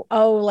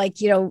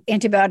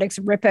 antibiotics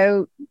rip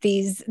out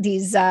these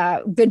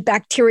good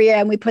bacteria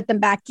and we put them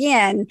back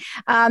in.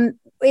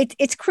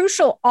 It's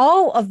crucial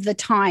all of the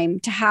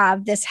time to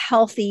have this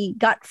healthy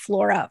gut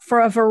flora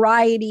for a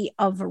variety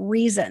of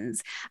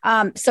reasons.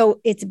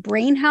 So it's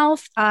brain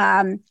health.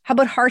 How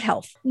about heart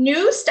health?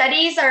 New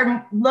studies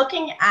are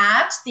looking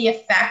at the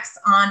effects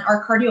on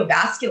our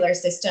cardiovascular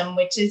system,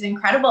 which is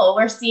incredible.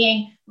 We're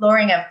seeing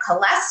lowering of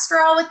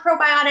cholesterol with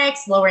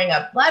probiotics, lowering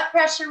of blood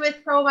pressure with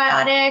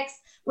probiotics.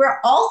 We're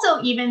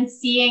also even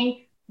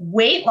seeing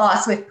weight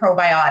loss with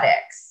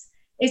probiotics,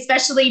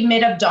 especially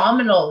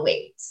mid-abdominal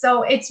weight.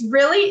 So it's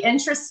really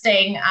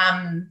interesting.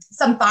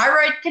 Some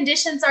thyroid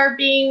conditions are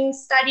being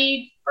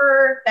studied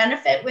for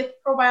benefit with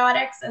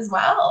probiotics as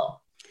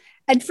well.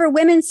 And for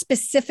women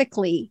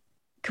specifically,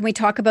 can we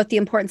talk about the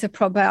importance of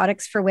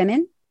probiotics for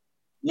women?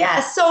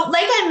 Yeah, so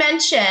like I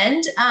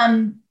mentioned,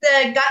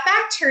 the gut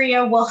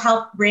bacteria will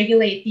help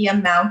regulate the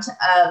amount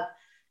of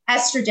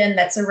estrogen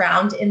that's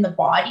around in the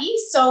body.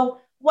 So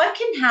what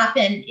can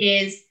happen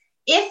is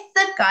if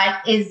the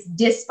gut is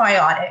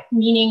dysbiotic,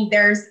 meaning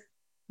there's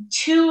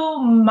too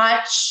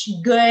much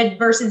good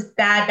versus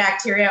bad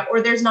bacteria,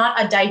 or there's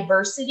not a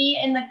diversity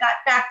in the gut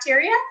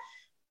bacteria,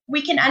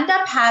 we can end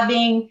up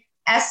having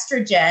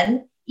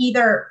estrogen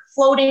either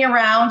floating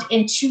around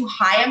in too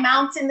high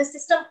amounts in the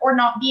system or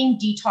not being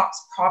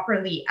detoxed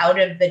properly out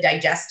of the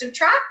digestive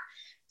tract.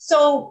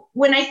 So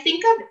when I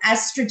think of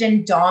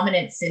estrogen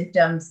dominant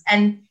symptoms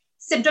and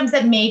symptoms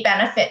that may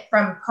benefit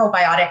from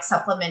probiotic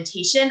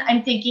supplementation,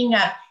 I'm thinking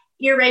of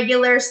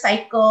irregular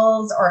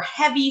cycles or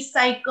heavy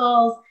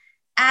cycles,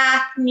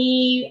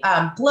 acne,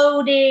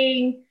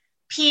 bloating,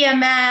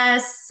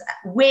 PMS,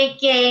 weight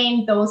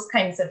gain, those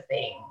kinds of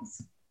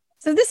things.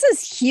 So this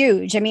is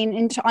huge. I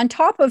mean, on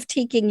top of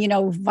taking,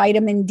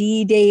 vitamin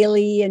D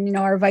daily and,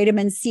 our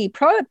vitamin C,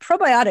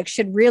 probiotics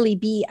should really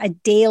be a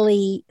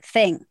daily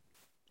thing.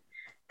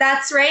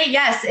 That's right.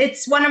 Yes.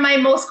 It's one of my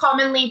most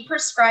commonly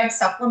prescribed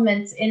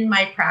supplements in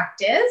my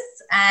practice.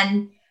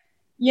 And,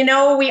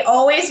 we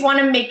always want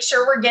to make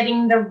sure we're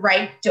getting the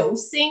right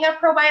dosing of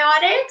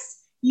probiotics.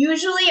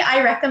 Usually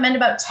I recommend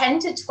about 10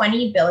 to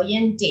 20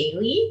 billion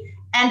daily,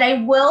 and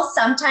I will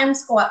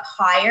sometimes go up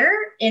higher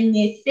in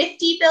the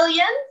 50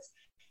 billions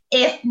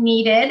if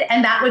needed.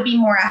 And that would be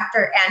more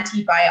after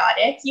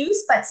antibiotic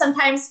use, but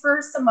sometimes for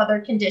some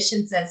other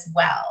conditions as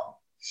well.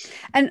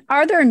 And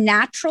are there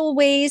natural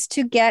ways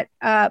to get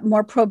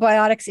more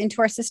probiotics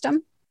into our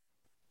system?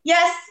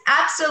 Yes,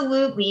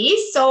 absolutely.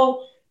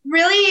 So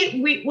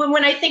really,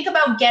 when I think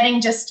about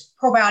getting just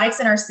probiotics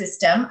in our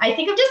system, I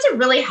think of just a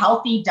really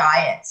healthy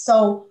diet.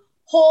 So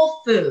whole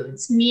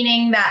foods,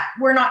 meaning that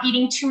we're not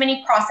eating too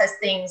many processed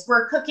things.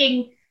 We're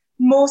cooking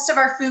most of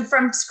our food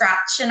from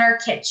scratch in our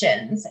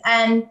kitchens.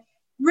 And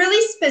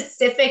really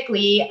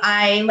specifically,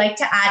 I like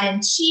to add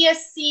in chia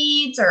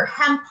seeds or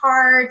hemp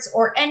hearts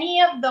or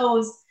any of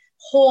those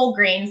whole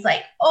grains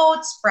like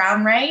oats,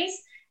 brown rice.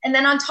 And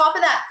then on top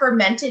of that,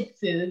 fermented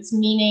foods,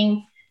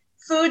 meaning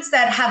foods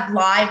that have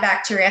live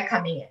bacteria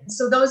coming in.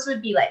 So those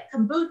would be like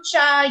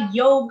kombucha,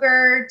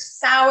 yogurt,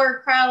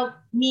 sauerkraut,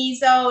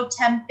 miso,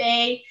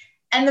 tempeh.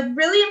 And the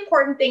really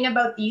important thing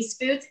about these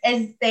foods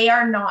is they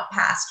are not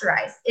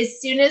pasteurized.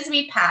 As soon as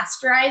we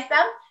pasteurize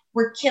them,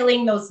 we're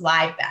killing those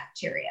live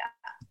bacteria.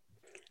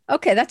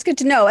 Okay, that's good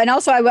to know. And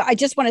also, I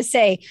just want to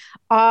say,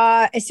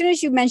 as soon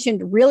as you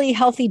mentioned really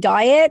healthy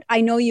diet, I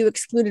know you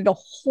excluded a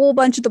whole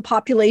bunch of the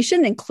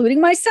population,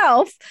 including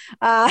myself.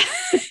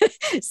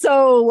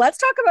 So let's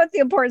talk about the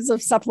importance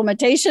of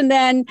supplementation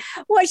then.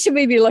 What should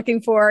we be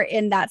looking for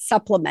in that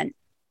supplement?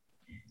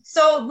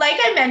 So like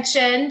I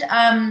mentioned,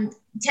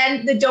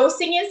 the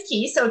dosing is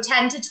key. So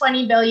 10 to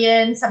 20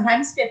 billion,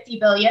 sometimes 50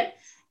 billion.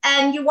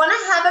 And you want to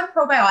have a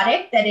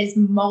probiotic that is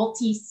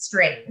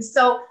multi-strain.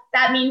 So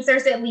that means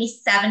there's at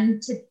least 7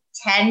 to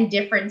 10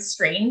 different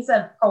strains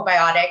of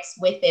probiotics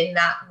within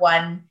that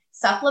one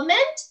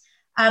supplement.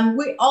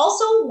 We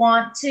also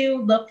want to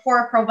look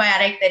for a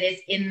probiotic that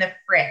is in the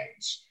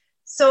fridge.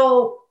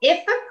 So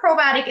if the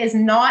probiotic is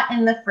not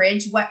in the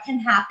fridge, what can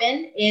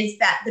happen is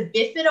that the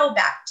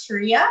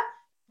bifidobacteria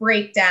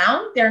break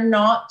down. They're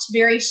not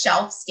very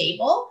shelf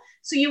stable.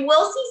 So you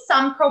will see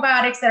some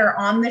probiotics that are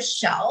on the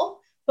shelf.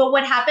 But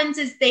what happens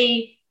is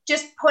they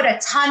just put a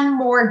ton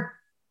more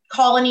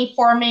colony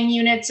forming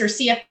units or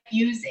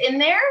CFUs in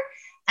there.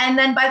 And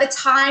then by the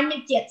time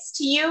it gets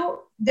to you,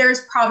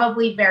 there's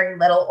probably very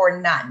little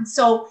or none.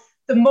 So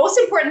the most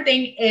important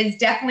thing is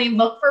definitely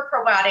look for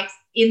probiotics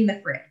in the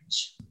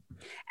fridge.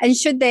 And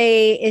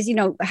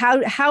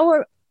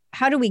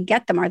how do we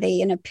get them? Are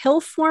they in a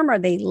pill form? Are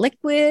they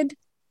liquid?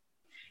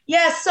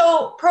 Yeah,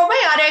 so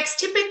probiotics,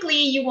 typically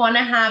you want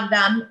to have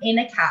them in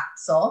a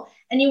capsule,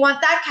 and you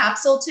want that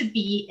capsule to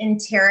be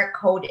enteric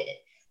coated.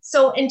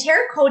 So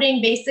enteric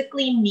coating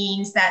basically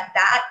means that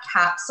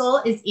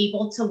capsule is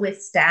able to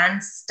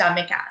withstand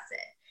stomach acid.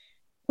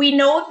 We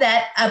know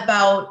that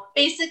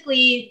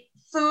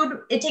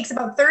it takes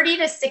about 30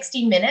 to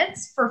 60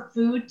 minutes for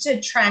food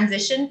to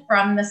transition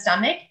from the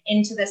stomach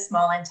into the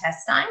small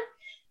intestine.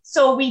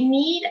 So we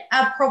need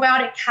a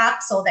probiotic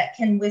capsule that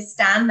can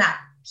withstand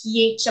that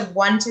pH of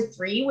 1 to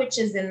 3, which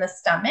is in the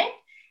stomach.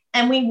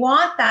 And we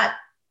want that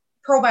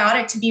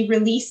probiotic to be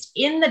released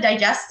in the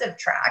digestive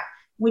tract,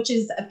 which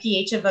is a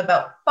pH of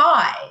about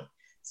 5.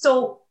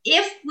 So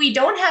if we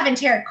don't have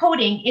enteric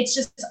coating, it's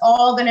just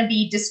all going to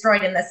be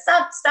destroyed in the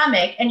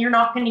stomach, and you're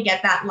not going to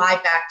get that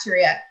live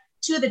bacteria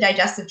to the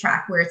digestive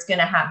tract where it's going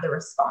to have the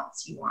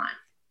response you want.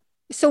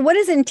 So what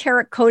is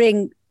enteric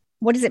coating?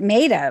 What is it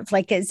made of?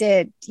 Like, is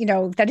it,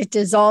 that it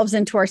dissolves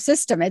into our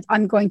system?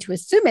 I'm going to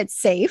assume it's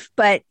safe,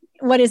 but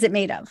what is it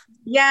made of?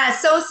 Yeah,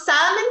 so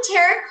some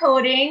enteric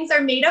coatings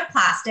are made of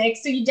plastic,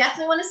 so you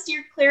definitely want to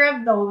steer clear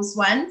of those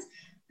ones.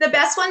 The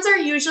best ones are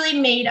usually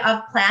made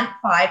of plant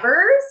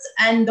fibers,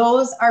 and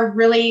those are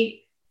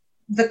really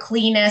the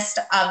cleanest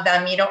of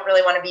them. You don't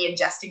really want to be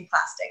ingesting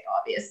plastic,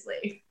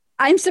 obviously.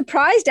 I'm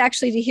surprised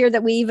actually to hear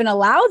that we even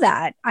allow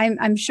that.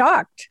 I'm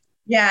shocked.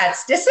 Yeah,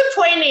 it's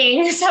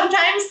disappointing.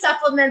 Sometimes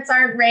supplements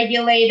aren't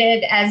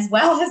regulated as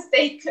well as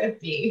they could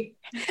be.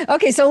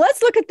 Okay, so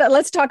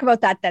let's talk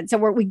about that then. So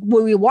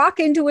we walk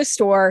into a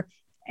store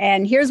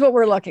and here's what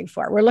we're looking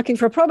for. We're looking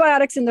for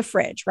probiotics in the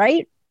fridge,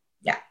 right?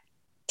 Yeah.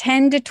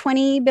 10 to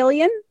 20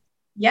 billion?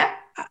 Yeah.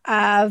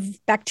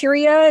 Of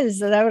bacteria.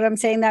 Is that what I'm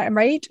saying? That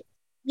right?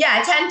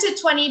 Yeah, 10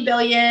 to 20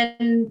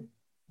 billion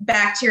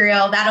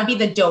bacterial. That'll be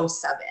the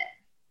dose of it.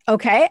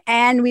 Okay.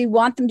 And we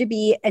want them to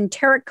be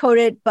enteric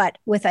coated, but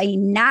with a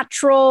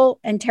natural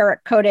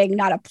enteric coating,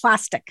 not a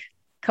plastic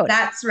coating.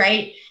 That's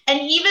right. And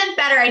even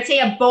better, I'd say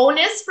a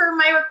bonus for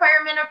my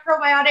requirement of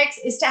probiotics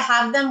is to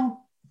have them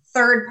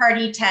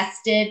third-party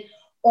tested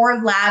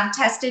or lab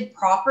tested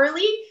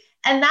properly.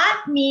 And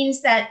that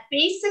means that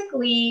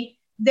basically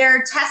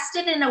they're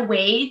tested in a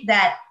way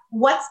that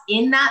what's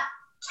in that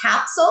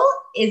capsule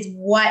is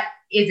what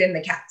is in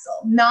the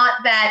capsule,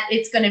 not that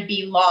it's going to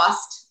be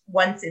lost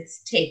once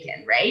it's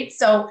taken, right?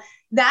 So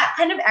that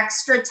kind of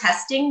extra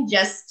testing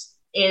just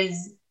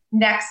is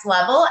next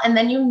level. And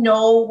then you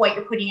know what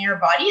you're putting in your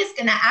body is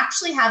going to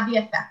actually have the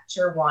effect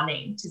you're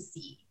wanting to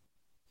see.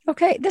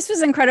 Okay, this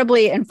was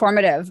incredibly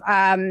informative.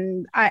 I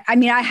mean,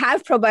 I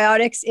have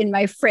probiotics in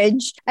my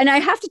fridge, and I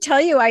have to tell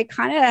you, I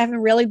kind of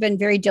haven't really been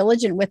very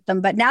diligent with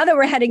them. But now that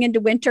we're heading into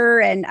winter,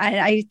 and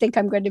I think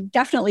I'm going to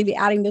definitely be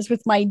adding this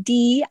with my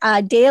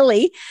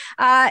daily.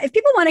 If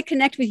people want to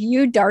connect with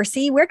you,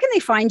 Darcy, where can they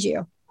find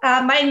you?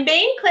 My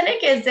main clinic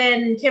is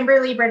in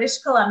Kimberley, British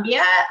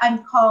Columbia.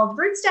 I'm called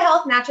Roots to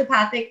Health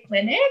Naturopathic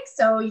Clinic.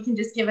 So you can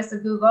just give us a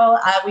Google.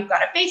 We've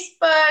got a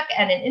Facebook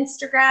and an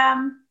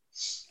Instagram.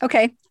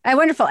 Okay.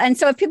 Wonderful. And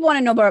so if people want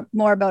to know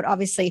more about,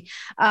 obviously,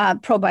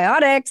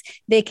 probiotics,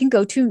 they can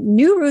go to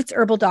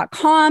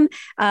newrootsherbal.com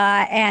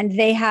and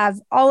they have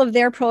all of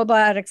their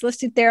probiotics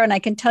listed there. And I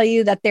can tell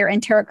you that their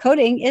enteric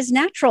coating is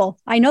natural.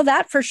 I know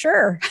that for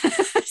sure.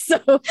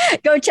 So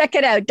go check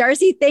it out.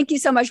 Darcy, thank you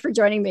so much for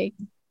joining me.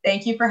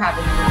 Thank you for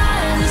having me.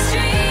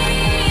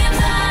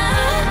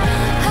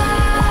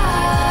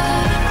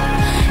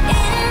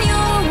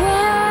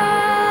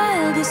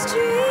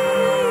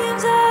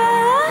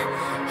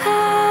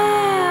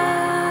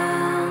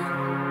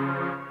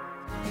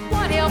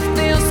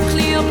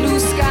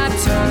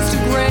 Turns to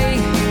gray.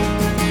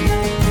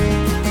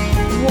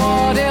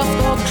 What if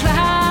the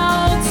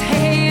clouds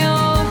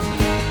hail?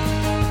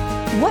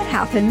 What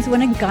happens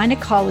when a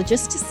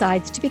gynecologist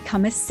decides to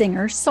become a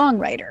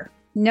singer-songwriter?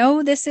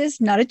 No, this is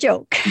not a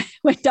joke.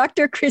 When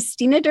Dr.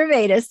 Christina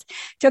Dervadis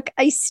took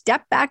a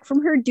step back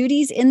from her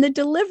duties in the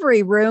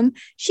delivery room,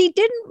 she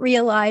didn't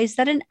realize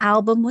that an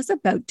album was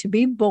about to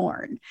be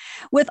born.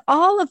 With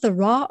all of the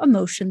raw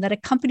emotion that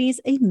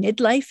accompanies a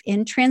midlife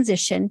in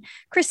transition,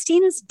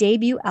 Christina's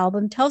debut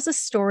album tells a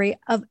story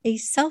of a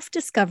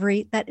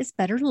self-discovery that is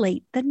better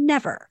late than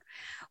never.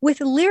 With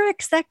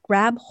lyrics that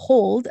grab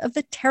hold of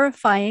the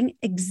terrifying,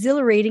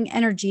 exhilarating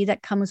energy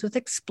that comes with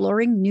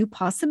exploring new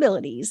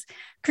possibilities,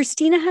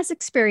 Christina has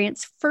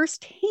experienced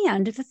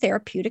firsthand the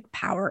therapeutic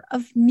power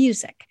of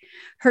music.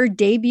 Her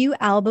debut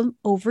album,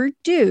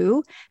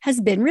 Overdue,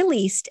 has been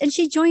released, and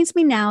she joins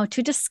me now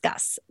to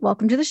discuss.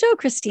 Welcome to the show,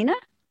 Christina.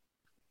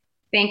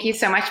 Thank you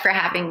so much for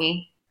having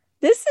me.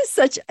 This is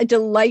such a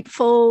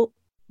delightful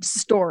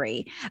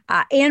story.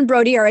 Anne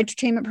Brody, our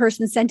entertainment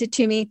person, sent it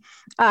to me.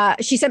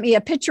 She sent me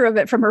a picture of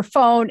it from her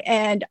phone,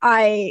 and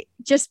I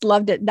just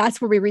loved it. That's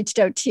where we reached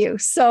out to you.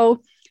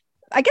 So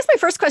I guess my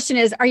first question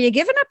is, are you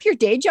giving up your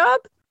day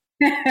job?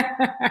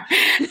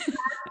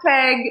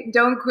 Hashtag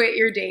don't quit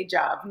your day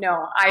job.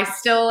 No, I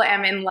still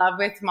am in love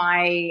with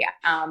my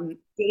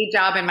day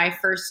job and my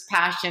first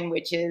passion,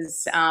 which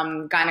is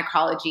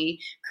gynecology.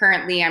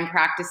 Currently, I'm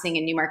practicing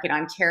in Newmarket,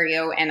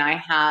 Ontario, and I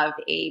have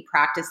a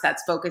practice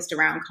that's focused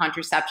around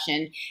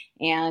contraception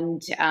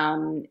and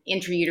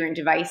intrauterine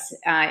device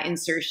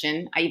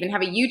insertion. I even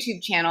have a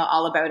YouTube channel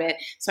all about it.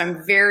 So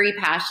I'm very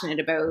passionate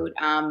about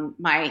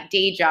my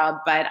day job,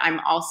 but I'm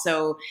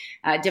also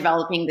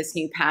developing this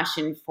new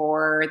passion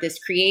for this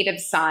creative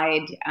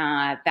side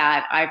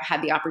that I've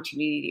had the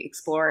opportunity to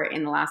explore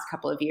in the last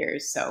couple of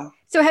years. So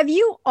have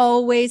you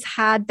always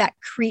had that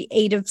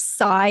creative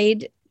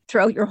side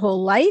throughout your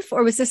whole life,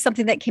 or was this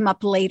something that came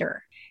up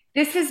later?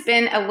 This has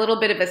been a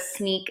little bit of a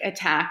sneak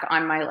attack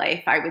on my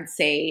life, I would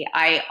say.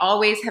 I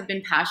always have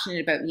been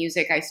passionate about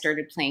music. I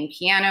started playing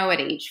piano at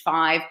age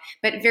 5,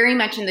 but very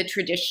much in the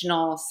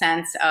traditional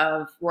sense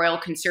of Royal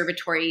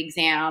Conservatory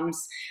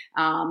exams,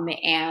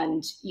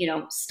 and,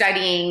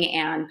 studying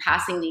and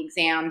passing the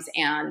exams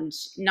and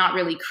not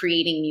really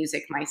creating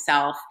music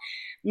myself.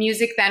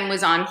 Music then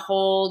was on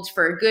hold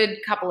for a good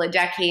couple of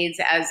decades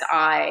as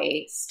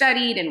I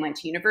studied and went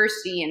to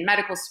university and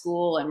medical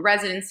school and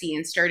residency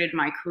and started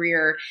my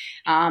career.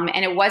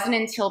 And it wasn't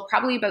until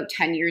probably about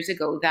 10 years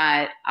ago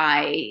that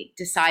I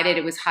decided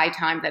it was high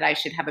time that I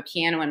should have a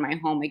piano in my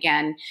home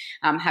again,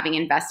 having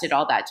invested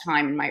all that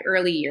time in my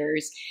early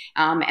years.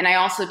 And I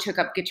also took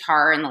up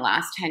guitar in the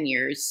last 10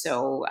 years.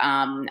 So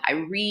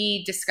I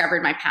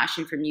rediscovered my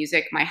passion for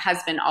music. My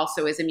husband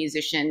also is a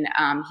musician.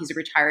 He's a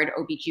retired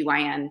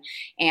OBGYN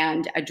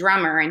and a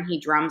drummer, and he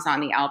drums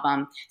on the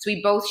album. So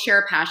we both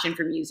share a passion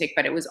for music,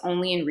 but it was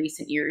only in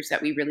recent years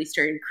that we really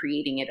started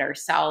creating it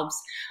ourselves.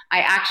 I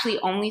actually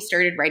only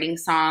started writing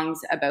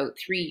songs about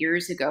 3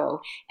 years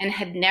ago and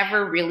had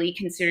never really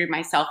considered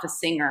myself a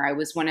singer. I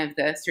was one of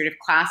the sort of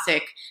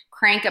classic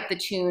crank up the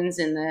tunes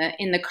in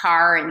the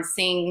car and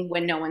sing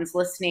when no one's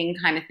listening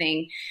kind of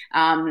thing.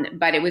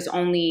 But it was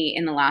only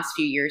in the last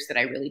few years that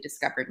I really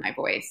discovered my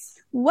voice.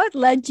 What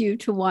led you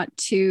to want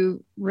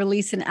to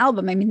release an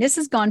album? I mean, this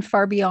has gone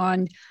far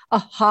beyond a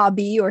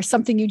hobby or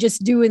something you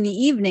just do in the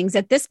evenings.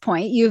 At this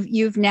point,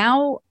 you've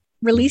now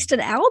released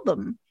an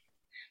album.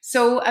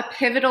 So a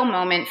pivotal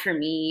moment for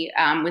me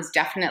was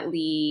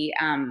definitely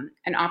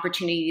an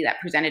opportunity that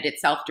presented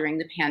itself during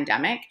the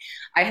pandemic.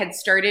 I had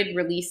started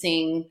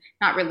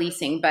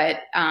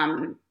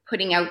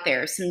putting out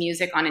there some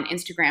music on an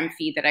Instagram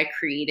feed that I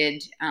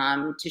created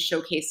to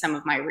showcase some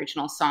of my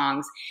original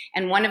songs.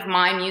 And one of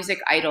my music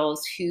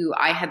idols, who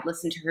I had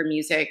listened to her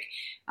music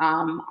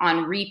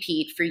on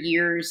repeat for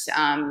years,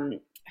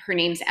 her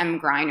name's M.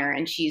 Greiner,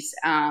 and she's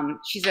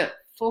a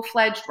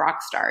full-fledged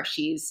rock star.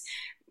 She's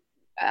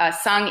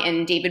sung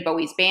in David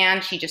Bowie's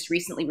band. She just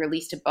recently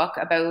released a book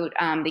about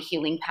the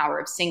healing power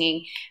of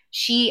singing.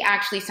 She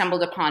actually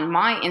stumbled upon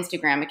my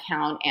Instagram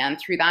account, and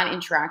through that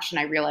interaction,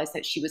 I realized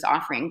that she was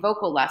offering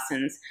vocal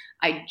lessons.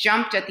 I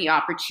jumped at the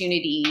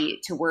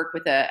opportunity to work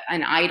with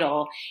an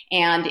idol,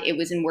 and it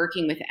was in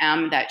working with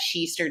M that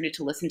she started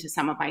to listen to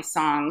some of my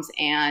songs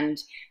and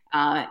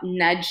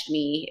nudged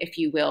me, if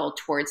you will,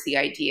 towards the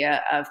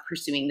idea of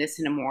pursuing this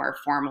in a more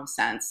formal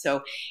sense.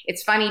 So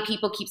it's funny,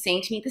 people keep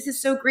saying to me, this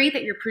is so great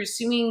that you're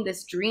pursuing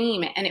this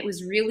dream. And it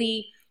was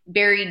really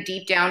buried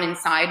deep down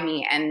inside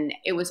me. And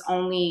it was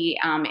only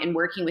in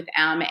working with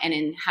M and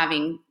in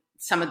having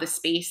some of the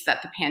space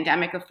that the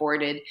pandemic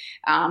afforded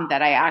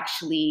that I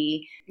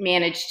actually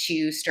managed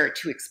to start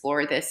to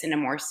explore this in a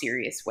more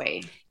serious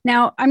way.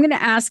 Now, I'm going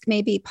to ask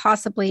maybe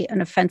possibly an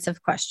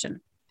offensive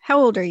question. How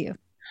old are you?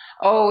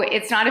 Oh,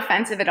 it's not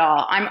offensive at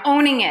all. I'm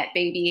owning it,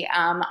 baby.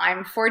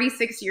 I'm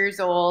 46 years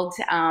old,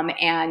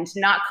 and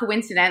not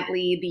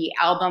coincidentally, the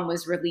album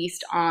was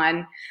released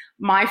on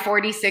my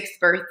 46th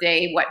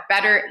birthday. What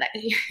better?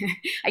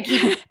 I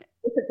keep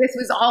this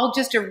was all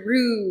just a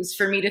ruse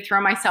for me to throw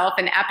myself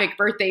an epic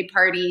birthday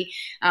party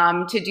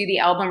to do the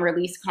album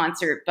release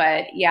concert.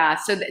 But yeah,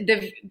 so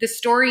the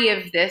story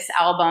of this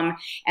album,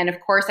 and of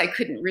course I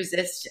couldn't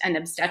resist an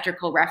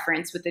obstetrical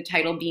reference with the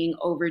title being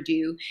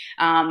overdue.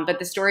 But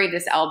the story of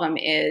this album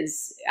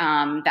is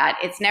that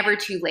it's never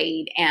too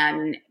late,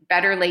 and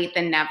better late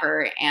than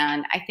never.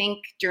 And I think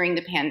during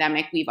the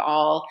pandemic, we've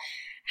all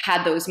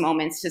had those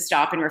moments to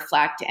stop and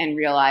reflect and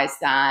realize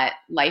that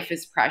life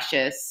is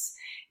precious.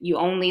 You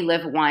only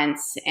live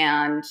once,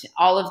 and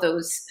all of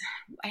those,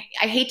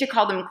 I hate to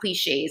call them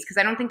cliches because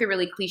I don't think they're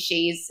really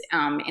cliches.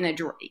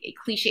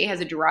 Cliche has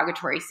a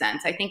derogatory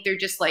sense. I think they're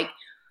just like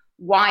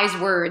wise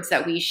words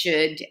that we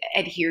should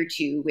adhere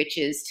to, which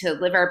is to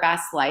live our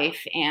best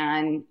life.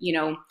 And,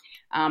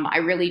 I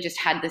really just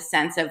had this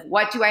sense of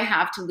what do I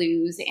have to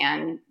lose,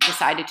 and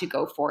decided to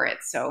go for it.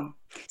 So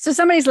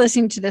somebody's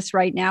listening to this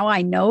right now.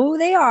 I know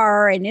they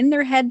are. And in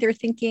their head, they're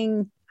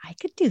thinking, I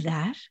could do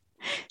that.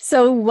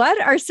 So what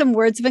are some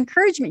words of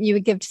encouragement you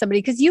would give to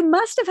somebody? Because you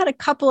must have had a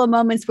couple of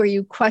moments where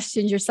you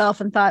questioned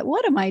yourself and thought,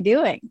 what am I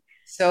doing?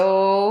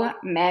 So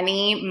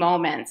many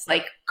moments,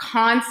 like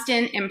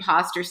constant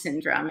imposter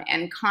syndrome,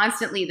 and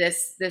constantly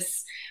this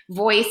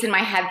voice in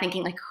my head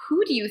thinking, like,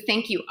 who do you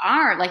think you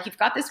are? Like, you've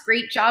got this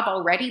great job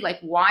already. Like,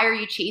 why are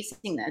you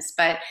chasing this?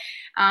 But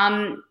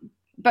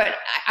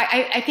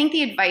I think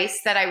the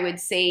advice that I would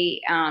say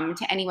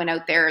to anyone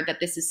out there that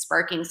this is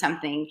sparking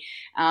something,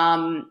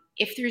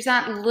 if there's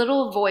that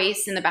little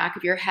voice in the back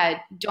of your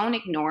head, don't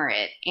ignore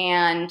it,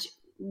 and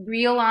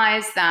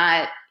realize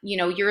that,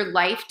 your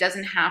life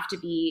doesn't have to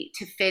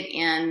fit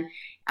in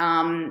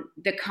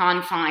the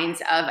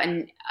confines of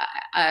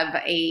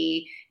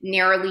a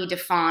narrowly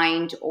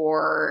defined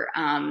or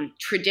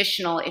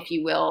traditional, if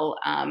you will,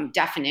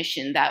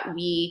 definition that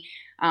we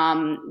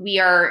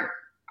are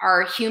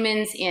are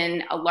humans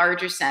in a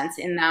larger sense,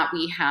 in that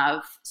we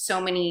have so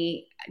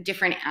many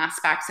different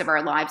aspects of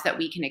our lives that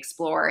we can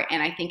explore.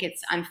 And I think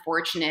it's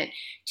unfortunate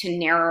to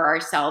narrow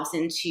ourselves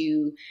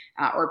into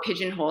or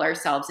pigeonhole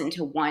ourselves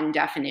into one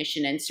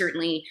definition. And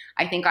certainly,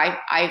 I think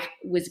I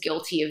was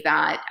guilty of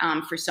that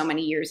for so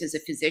many years as a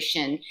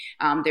physician.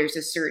 There's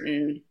a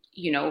certain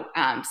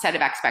set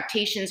of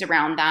expectations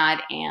around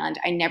that. And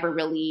I never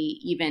really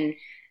even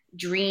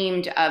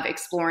dreamed of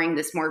exploring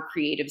this more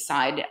creative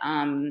side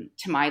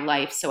to my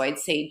life. So I'd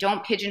say,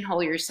 don't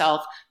pigeonhole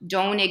yourself.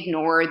 Don't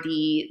ignore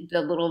the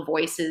little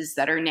voices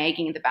that are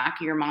nagging in the back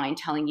of your mind,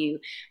 telling you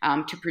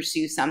to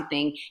pursue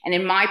something. And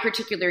in my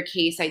particular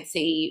case, I'd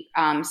say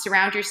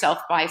surround yourself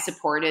by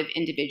supportive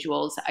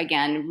individuals.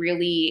 Again,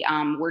 really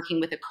working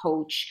with a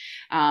coach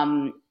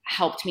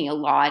helped me a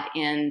lot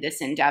in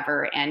this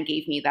endeavor and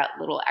gave me that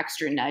little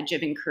extra nudge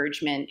of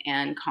encouragement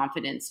and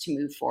confidence to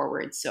move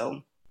forward.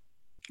 So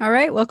all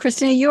right. Well,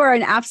 Christina, you are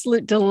an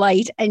absolute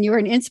delight and you're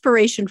an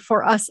inspiration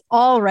for us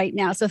all right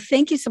now. So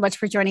thank you so much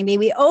for joining me.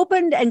 We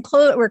opened and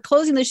we're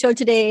closing the show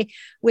today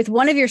with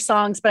one of your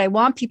songs, but I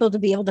want people to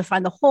be able to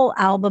find the whole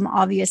album,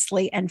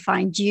 obviously, and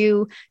find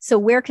you. So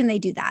where can they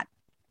do that?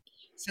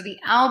 So the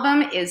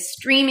album is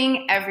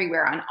streaming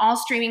everywhere on all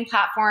streaming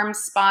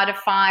platforms,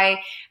 Spotify,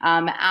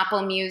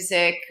 Apple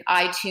Music,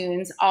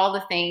 iTunes, all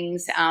the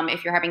things.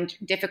 If you're having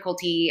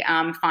difficulty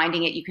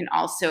finding it, you can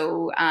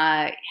also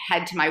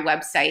head to my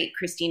website,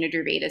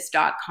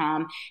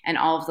 ChristinaDervatis.com, and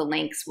all of the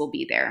links will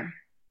be there.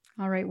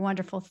 All right.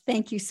 Wonderful.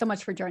 Thank you so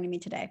much for joining me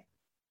today.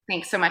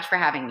 Thanks so much for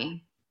having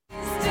me.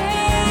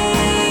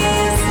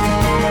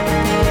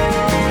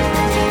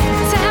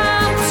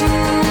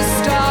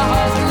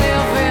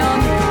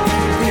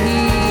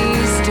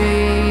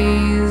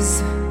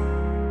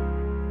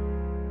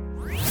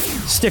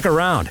 Stick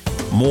around.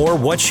 More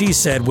What She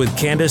Said with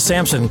Candace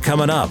Sampson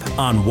coming up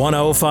on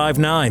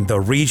 105.9 The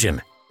Region.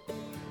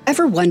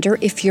 Ever wonder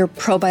if your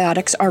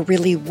probiotics are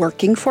really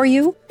working for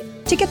you?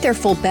 To get their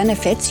full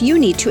benefits, you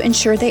need to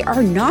ensure they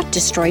are not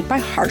destroyed by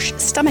harsh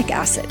stomach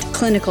acid.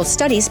 Clinical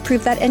studies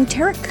prove that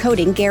enteric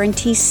coating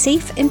guarantees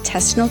safe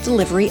intestinal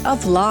delivery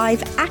of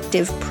live,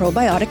 active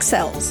probiotic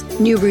cells.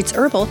 New Roots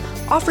Herbal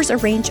offers a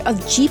range of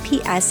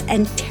GPS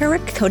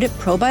enteric-coated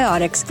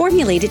probiotics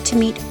formulated to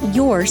meet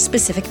your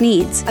specific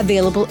needs.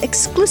 Available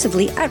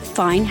exclusively at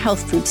fine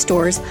health food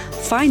stores.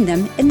 Find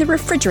them in the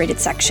refrigerated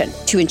section.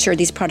 To ensure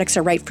these products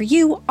are right for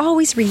you,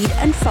 always read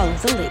and follow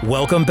the label.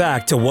 Welcome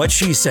back to What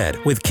She Said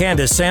with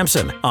Candace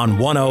Sampson on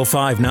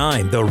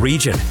 105.9 The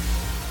Region.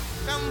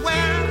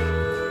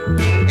 Somewhere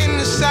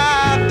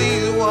inside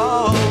these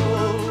walls,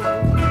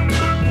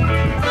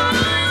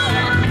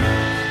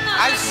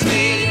 I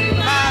see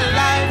my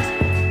light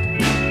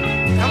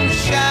come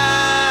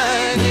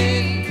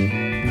shining.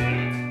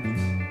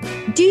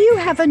 Do you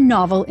have a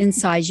novel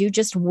inside you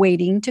just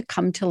waiting to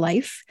come to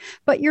life,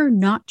 but you're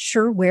not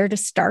sure where to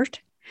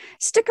start?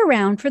 Stick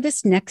around for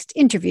this next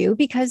interview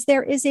because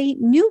there is a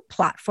new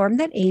platform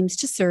that aims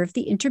to serve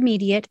the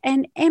intermediate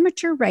and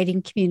amateur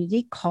writing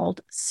community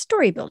called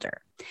Storybuilder.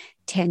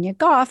 Tanya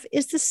Goff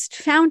is the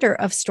founder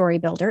of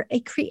Storybuilder,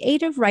 a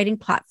creative writing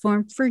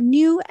platform for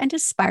new and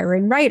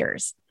aspiring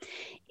writers.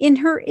 In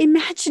her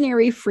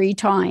imaginary free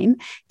time,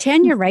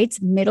 Tanya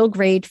writes middle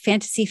grade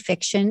fantasy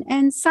fiction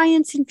and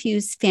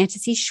science-infused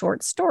fantasy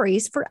short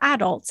stories for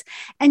adults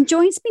and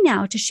joins me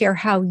now to share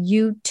how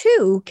you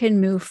too can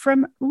move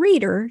from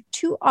reader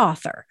to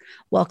author.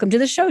 Welcome to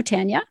the show,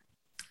 Tanya.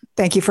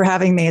 Thank you for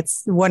having me.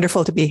 It's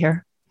wonderful to be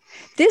here.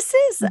 This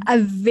is a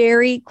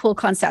very cool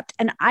concept.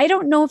 And I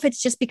don't know if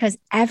it's just because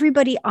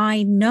everybody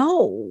I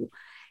know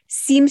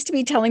seems to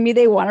be telling me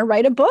they want to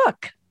write a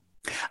book.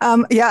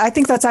 Yeah, I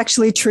think that's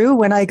actually true.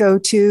 When I go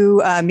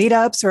to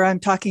meetups or I'm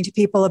talking to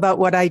people about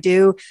what I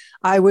do,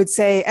 I would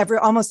say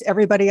almost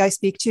everybody I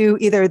speak to,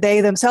 either they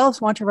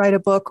themselves want to write a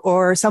book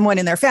or someone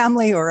in their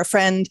family or a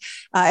friend.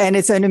 And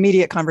it's an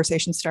immediate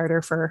conversation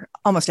starter for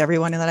almost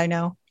everyone that I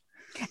know.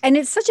 And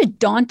it's such a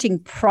daunting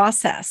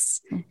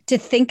process to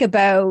think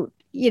about,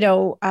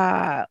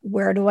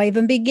 where do I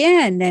even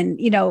begin? And,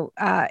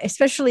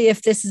 especially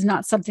if this is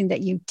not something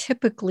that you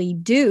typically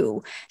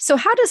do. So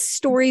how does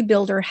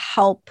Storybuilder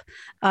help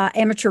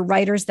amateur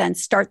writers then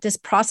start this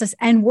process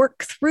and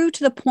work through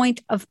to the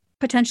point of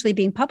potentially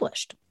being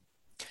published?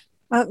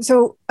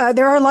 So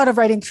there are a lot of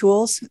writing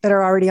tools that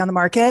are already on the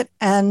market.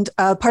 And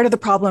part of the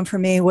problem for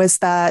me was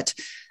that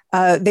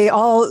they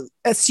all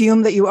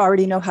assume that you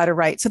already know how to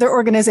write. So they're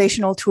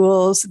organizational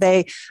tools.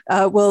 They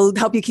will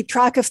help you keep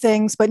track of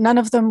things, but none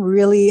of them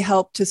really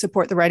help to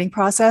support the writing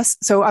process.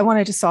 So I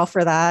wanted to solve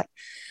for that.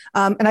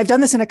 And I've done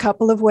this in a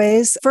couple of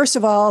ways. First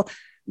of all,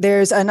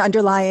 there's an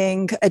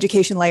underlying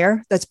education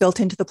layer that's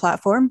built into the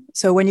platform.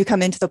 So when you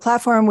come into the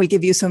platform, we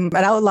give you an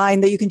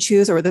outline that you can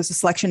choose, or there's a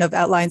selection of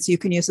outlines you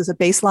can use as a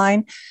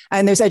baseline.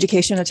 And there's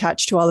education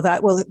attached to all of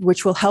that,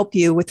 which will help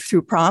you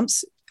through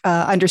prompts,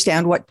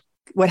 understand what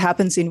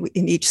happens in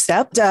each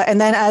step.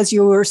 And then as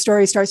your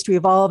story starts to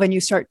evolve and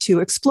you start to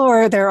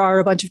explore, there are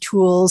a bunch of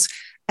tools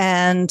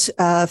and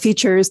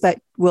features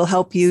that will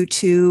help you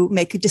to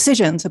make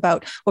decisions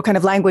about what kind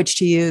of language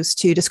to use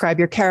to describe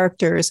your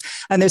characters.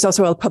 And there's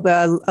also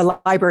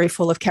a library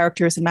full of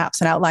characters and maps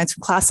and outlines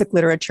from classic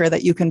literature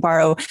that you can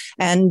borrow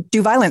and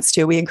do violence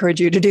to. We encourage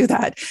you to do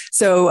that.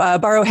 So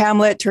borrow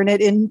Hamlet,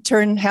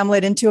 turn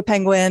Hamlet into a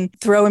penguin,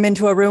 throw him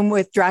into a room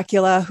with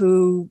Dracula,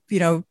 who,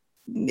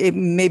 it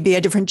may be a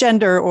different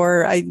gender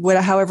or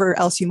however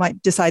else you might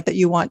decide that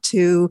you want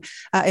to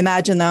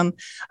imagine them.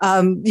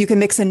 You can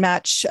mix and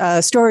match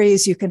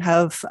stories. You can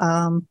have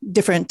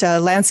different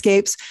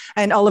landscapes,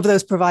 and all of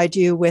those provide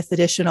you with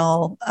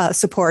additional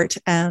support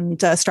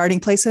and starting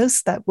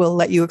places that will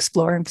let you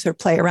explore and sort of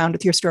play around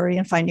with your story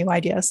and find new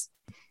ideas.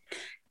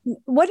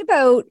 What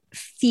about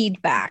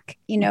feedback?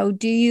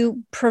 Do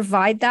you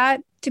provide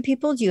that to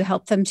people? Do you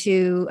help them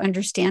to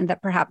understand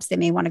that perhaps they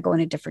may want to go in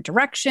a different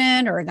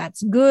direction, or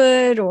that's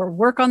good, or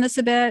work on this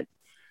a bit?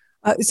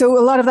 So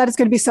a lot of that is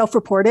going to be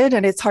self-reported,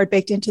 and it's hard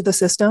baked into the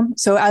system.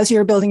 So as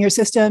you're building your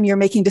system, you're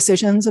making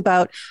decisions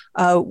about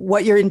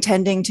what you're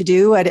intending to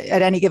do at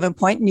any given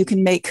point, and you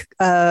can make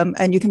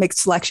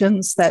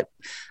selections that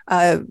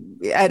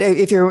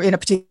if you're in a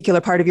particular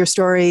part of your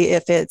story,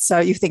 if it's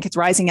you think it's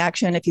rising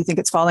action, if you think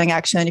it's falling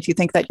action, if you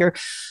think that you're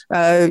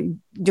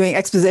doing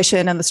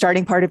exposition and the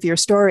starting part of your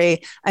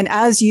story. And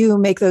as you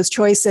make those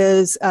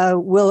choices,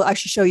 we'll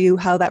actually show you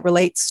how that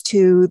relates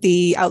to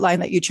the outline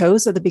that you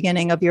chose at the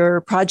beginning of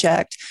your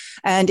project.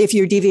 And if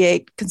you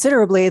deviate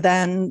considerably,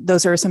 then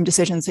those are some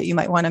decisions that you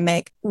might want to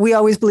make. We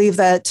always believe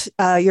that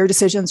your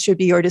decisions should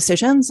be your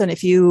decisions. And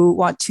if you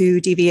want to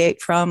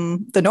deviate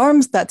from the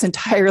norms, that's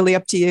entirely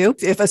up to you.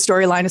 If a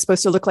storyline is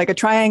supposed to look like a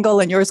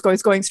triangle and yours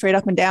goes going straight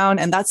up and down,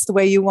 and that's the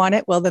way you want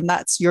it, well, then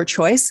that's your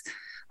choice.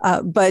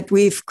 But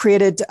we've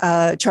created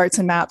charts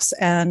and maps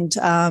and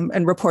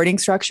reporting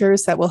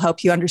structures that will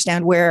help you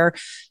understand where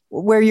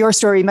your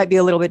story might be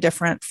a little bit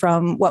different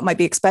from what might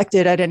be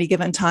expected at any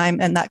given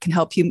time. And that can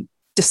help you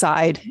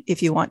decide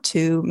if you want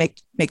to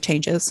make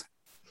changes.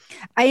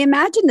 I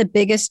imagine the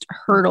biggest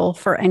hurdle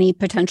for any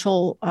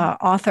potential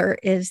author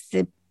is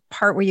the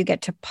part where you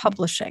get to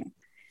publishing.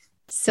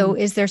 So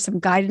is there some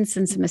guidance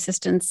and some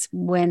assistance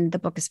when the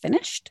book is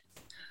finished?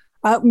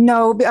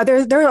 No,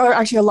 there are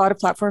actually a lot of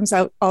platforms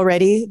out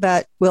already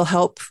that will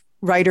help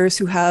writers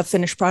who have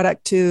finished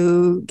product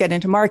to get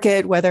into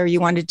market, whether you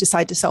want to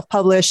decide to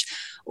self-publish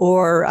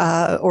or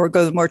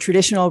go the more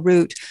traditional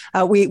route.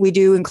 We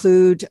do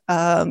include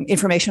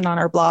information on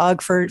our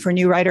blog for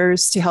new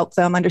writers to help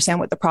them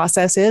understand what the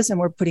process is, and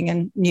we're putting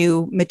in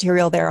new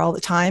material there all the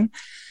time.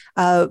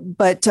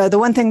 But the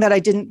one thing that I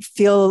didn't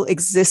feel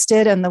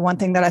existed, and the one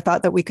thing that I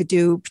thought that we could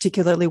do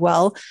particularly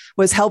well,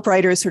 was help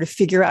writers sort of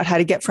figure out how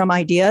to get from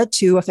idea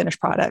to a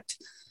finished product.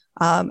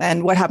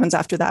 And what happens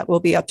after that will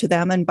be up to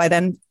them. And by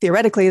then,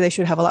 theoretically, they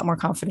should have a lot more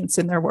confidence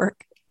in their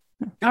work.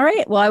 All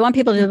right. Well, I want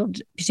people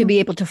to be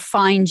able to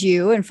find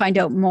you and find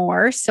out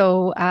more.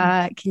 So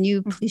can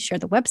you please share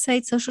the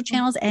website, social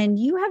channels, and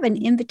you have an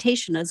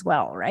invitation as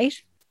well, right?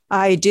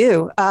 I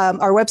do.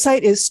 Our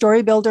website is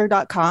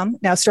storybuilder.com.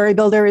 Now,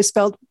 Storybuilder is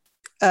spelled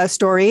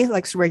story,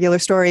 like regular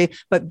story,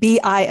 but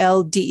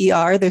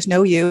BILDER, there's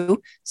no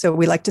U. So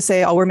we like to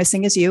say all we're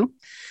missing is you.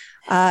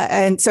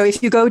 And so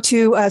if you go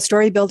to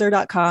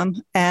storybuilder.com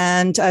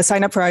and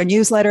sign up for our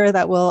newsletter,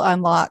 that will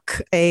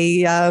unlock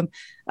a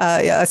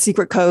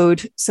secret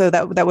code so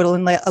that will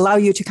allow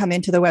you to come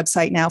into the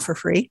website now for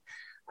free.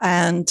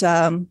 And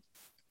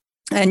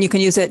you can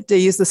use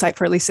the site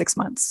for at least 6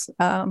 months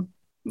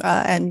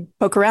and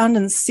poke around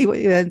and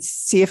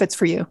see if it's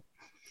for you.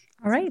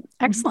 All right.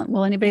 Excellent.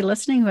 Well, anybody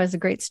listening who has a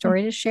great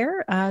story to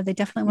share, they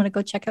definitely want to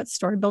go check out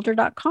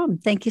storybuilder.com.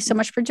 Thank you so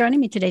much for joining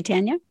me today,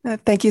 Tanya.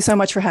 Thank you so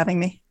much for having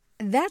me.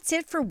 That's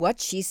it for What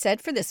She Said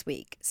for this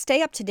week.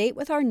 Stay up to date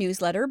with our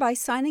newsletter by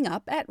signing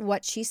up at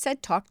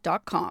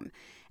whatshesaidtalk.com.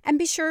 And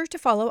be sure to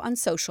follow on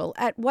social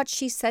at What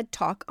She Said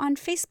Talk on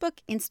Facebook,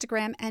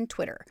 Instagram, and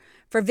Twitter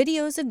for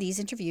videos of these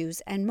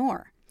interviews and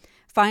more.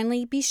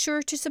 Finally, be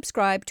sure to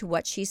subscribe to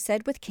What She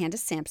Said with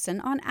Candace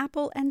Sampson on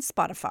Apple and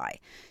Spotify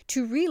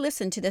to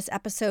re-listen to this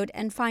episode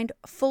and find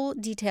full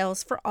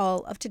details for all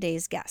of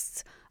today's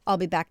guests. I'll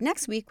be back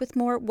next week with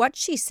more What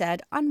She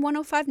Said on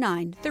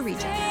 105.9 The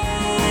Region.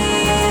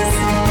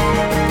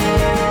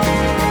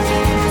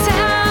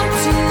 Time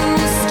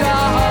to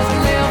start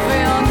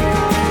living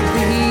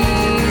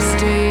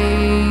these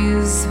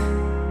days.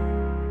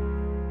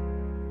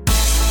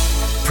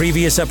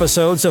 Previous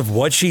episodes of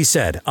What She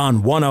Said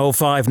on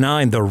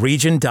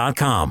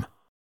 1059theregion.com.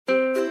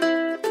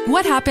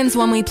 What happens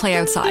when we play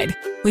outside?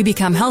 We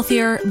become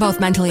healthier, both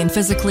mentally and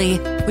physically.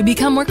 We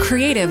become more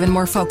creative and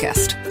more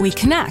focused. We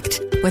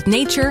connect with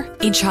nature,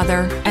 each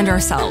other, and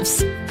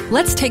ourselves.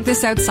 Let's Take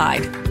This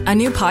Outside, a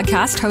new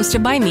podcast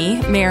hosted by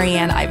me,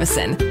 Marianne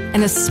Iveson,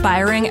 an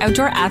aspiring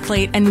outdoor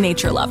athlete and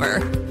nature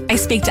lover. I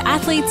speak to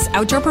athletes,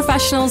 outdoor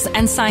professionals,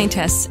 and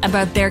scientists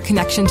about their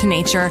connection to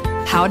nature,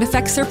 how it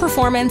affects their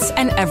performance,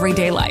 and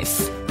everyday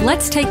life.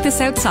 Let's Take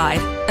This Outside,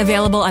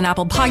 available on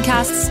Apple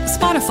Podcasts,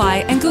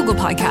 Spotify, and Google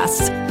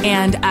Podcasts,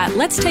 and at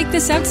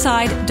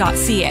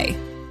letstakethisoutside.ca.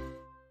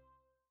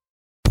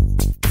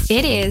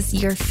 It is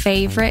your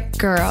favorite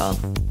girl.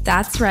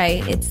 That's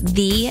right, it's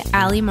the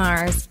Allie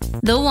Mars,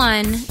 the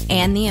one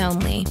and the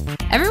only.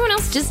 Everyone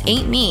else just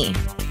ain't me.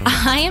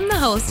 I am the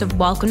host of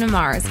Welcome to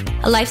Mars,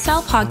 a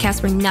lifestyle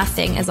podcast where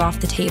nothing is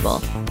off the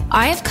table.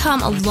 I have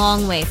come a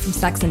long way from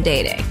sex and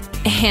dating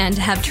and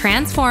have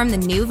transformed the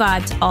new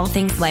vibe to all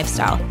things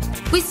lifestyle.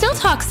 We still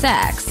talk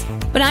sex,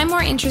 but I'm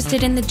more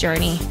interested in the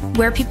journey,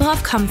 where people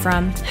have come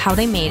from, how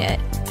they made it,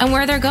 and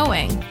where they're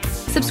going.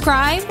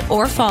 Subscribe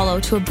or follow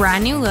to a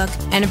brand new look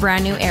and a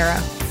brand new era.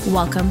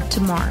 Welcome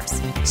to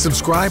Mars.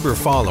 Subscribe or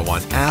follow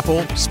on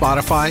Apple,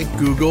 Spotify,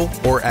 Google,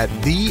 or at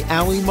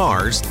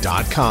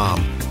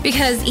thealliemars.com.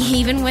 Because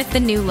even with the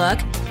new look,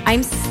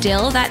 I'm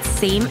still that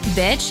same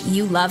bitch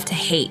you love to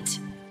hate.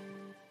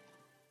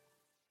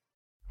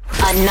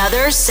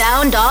 Another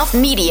Sound Off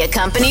Media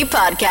Company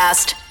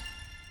podcast.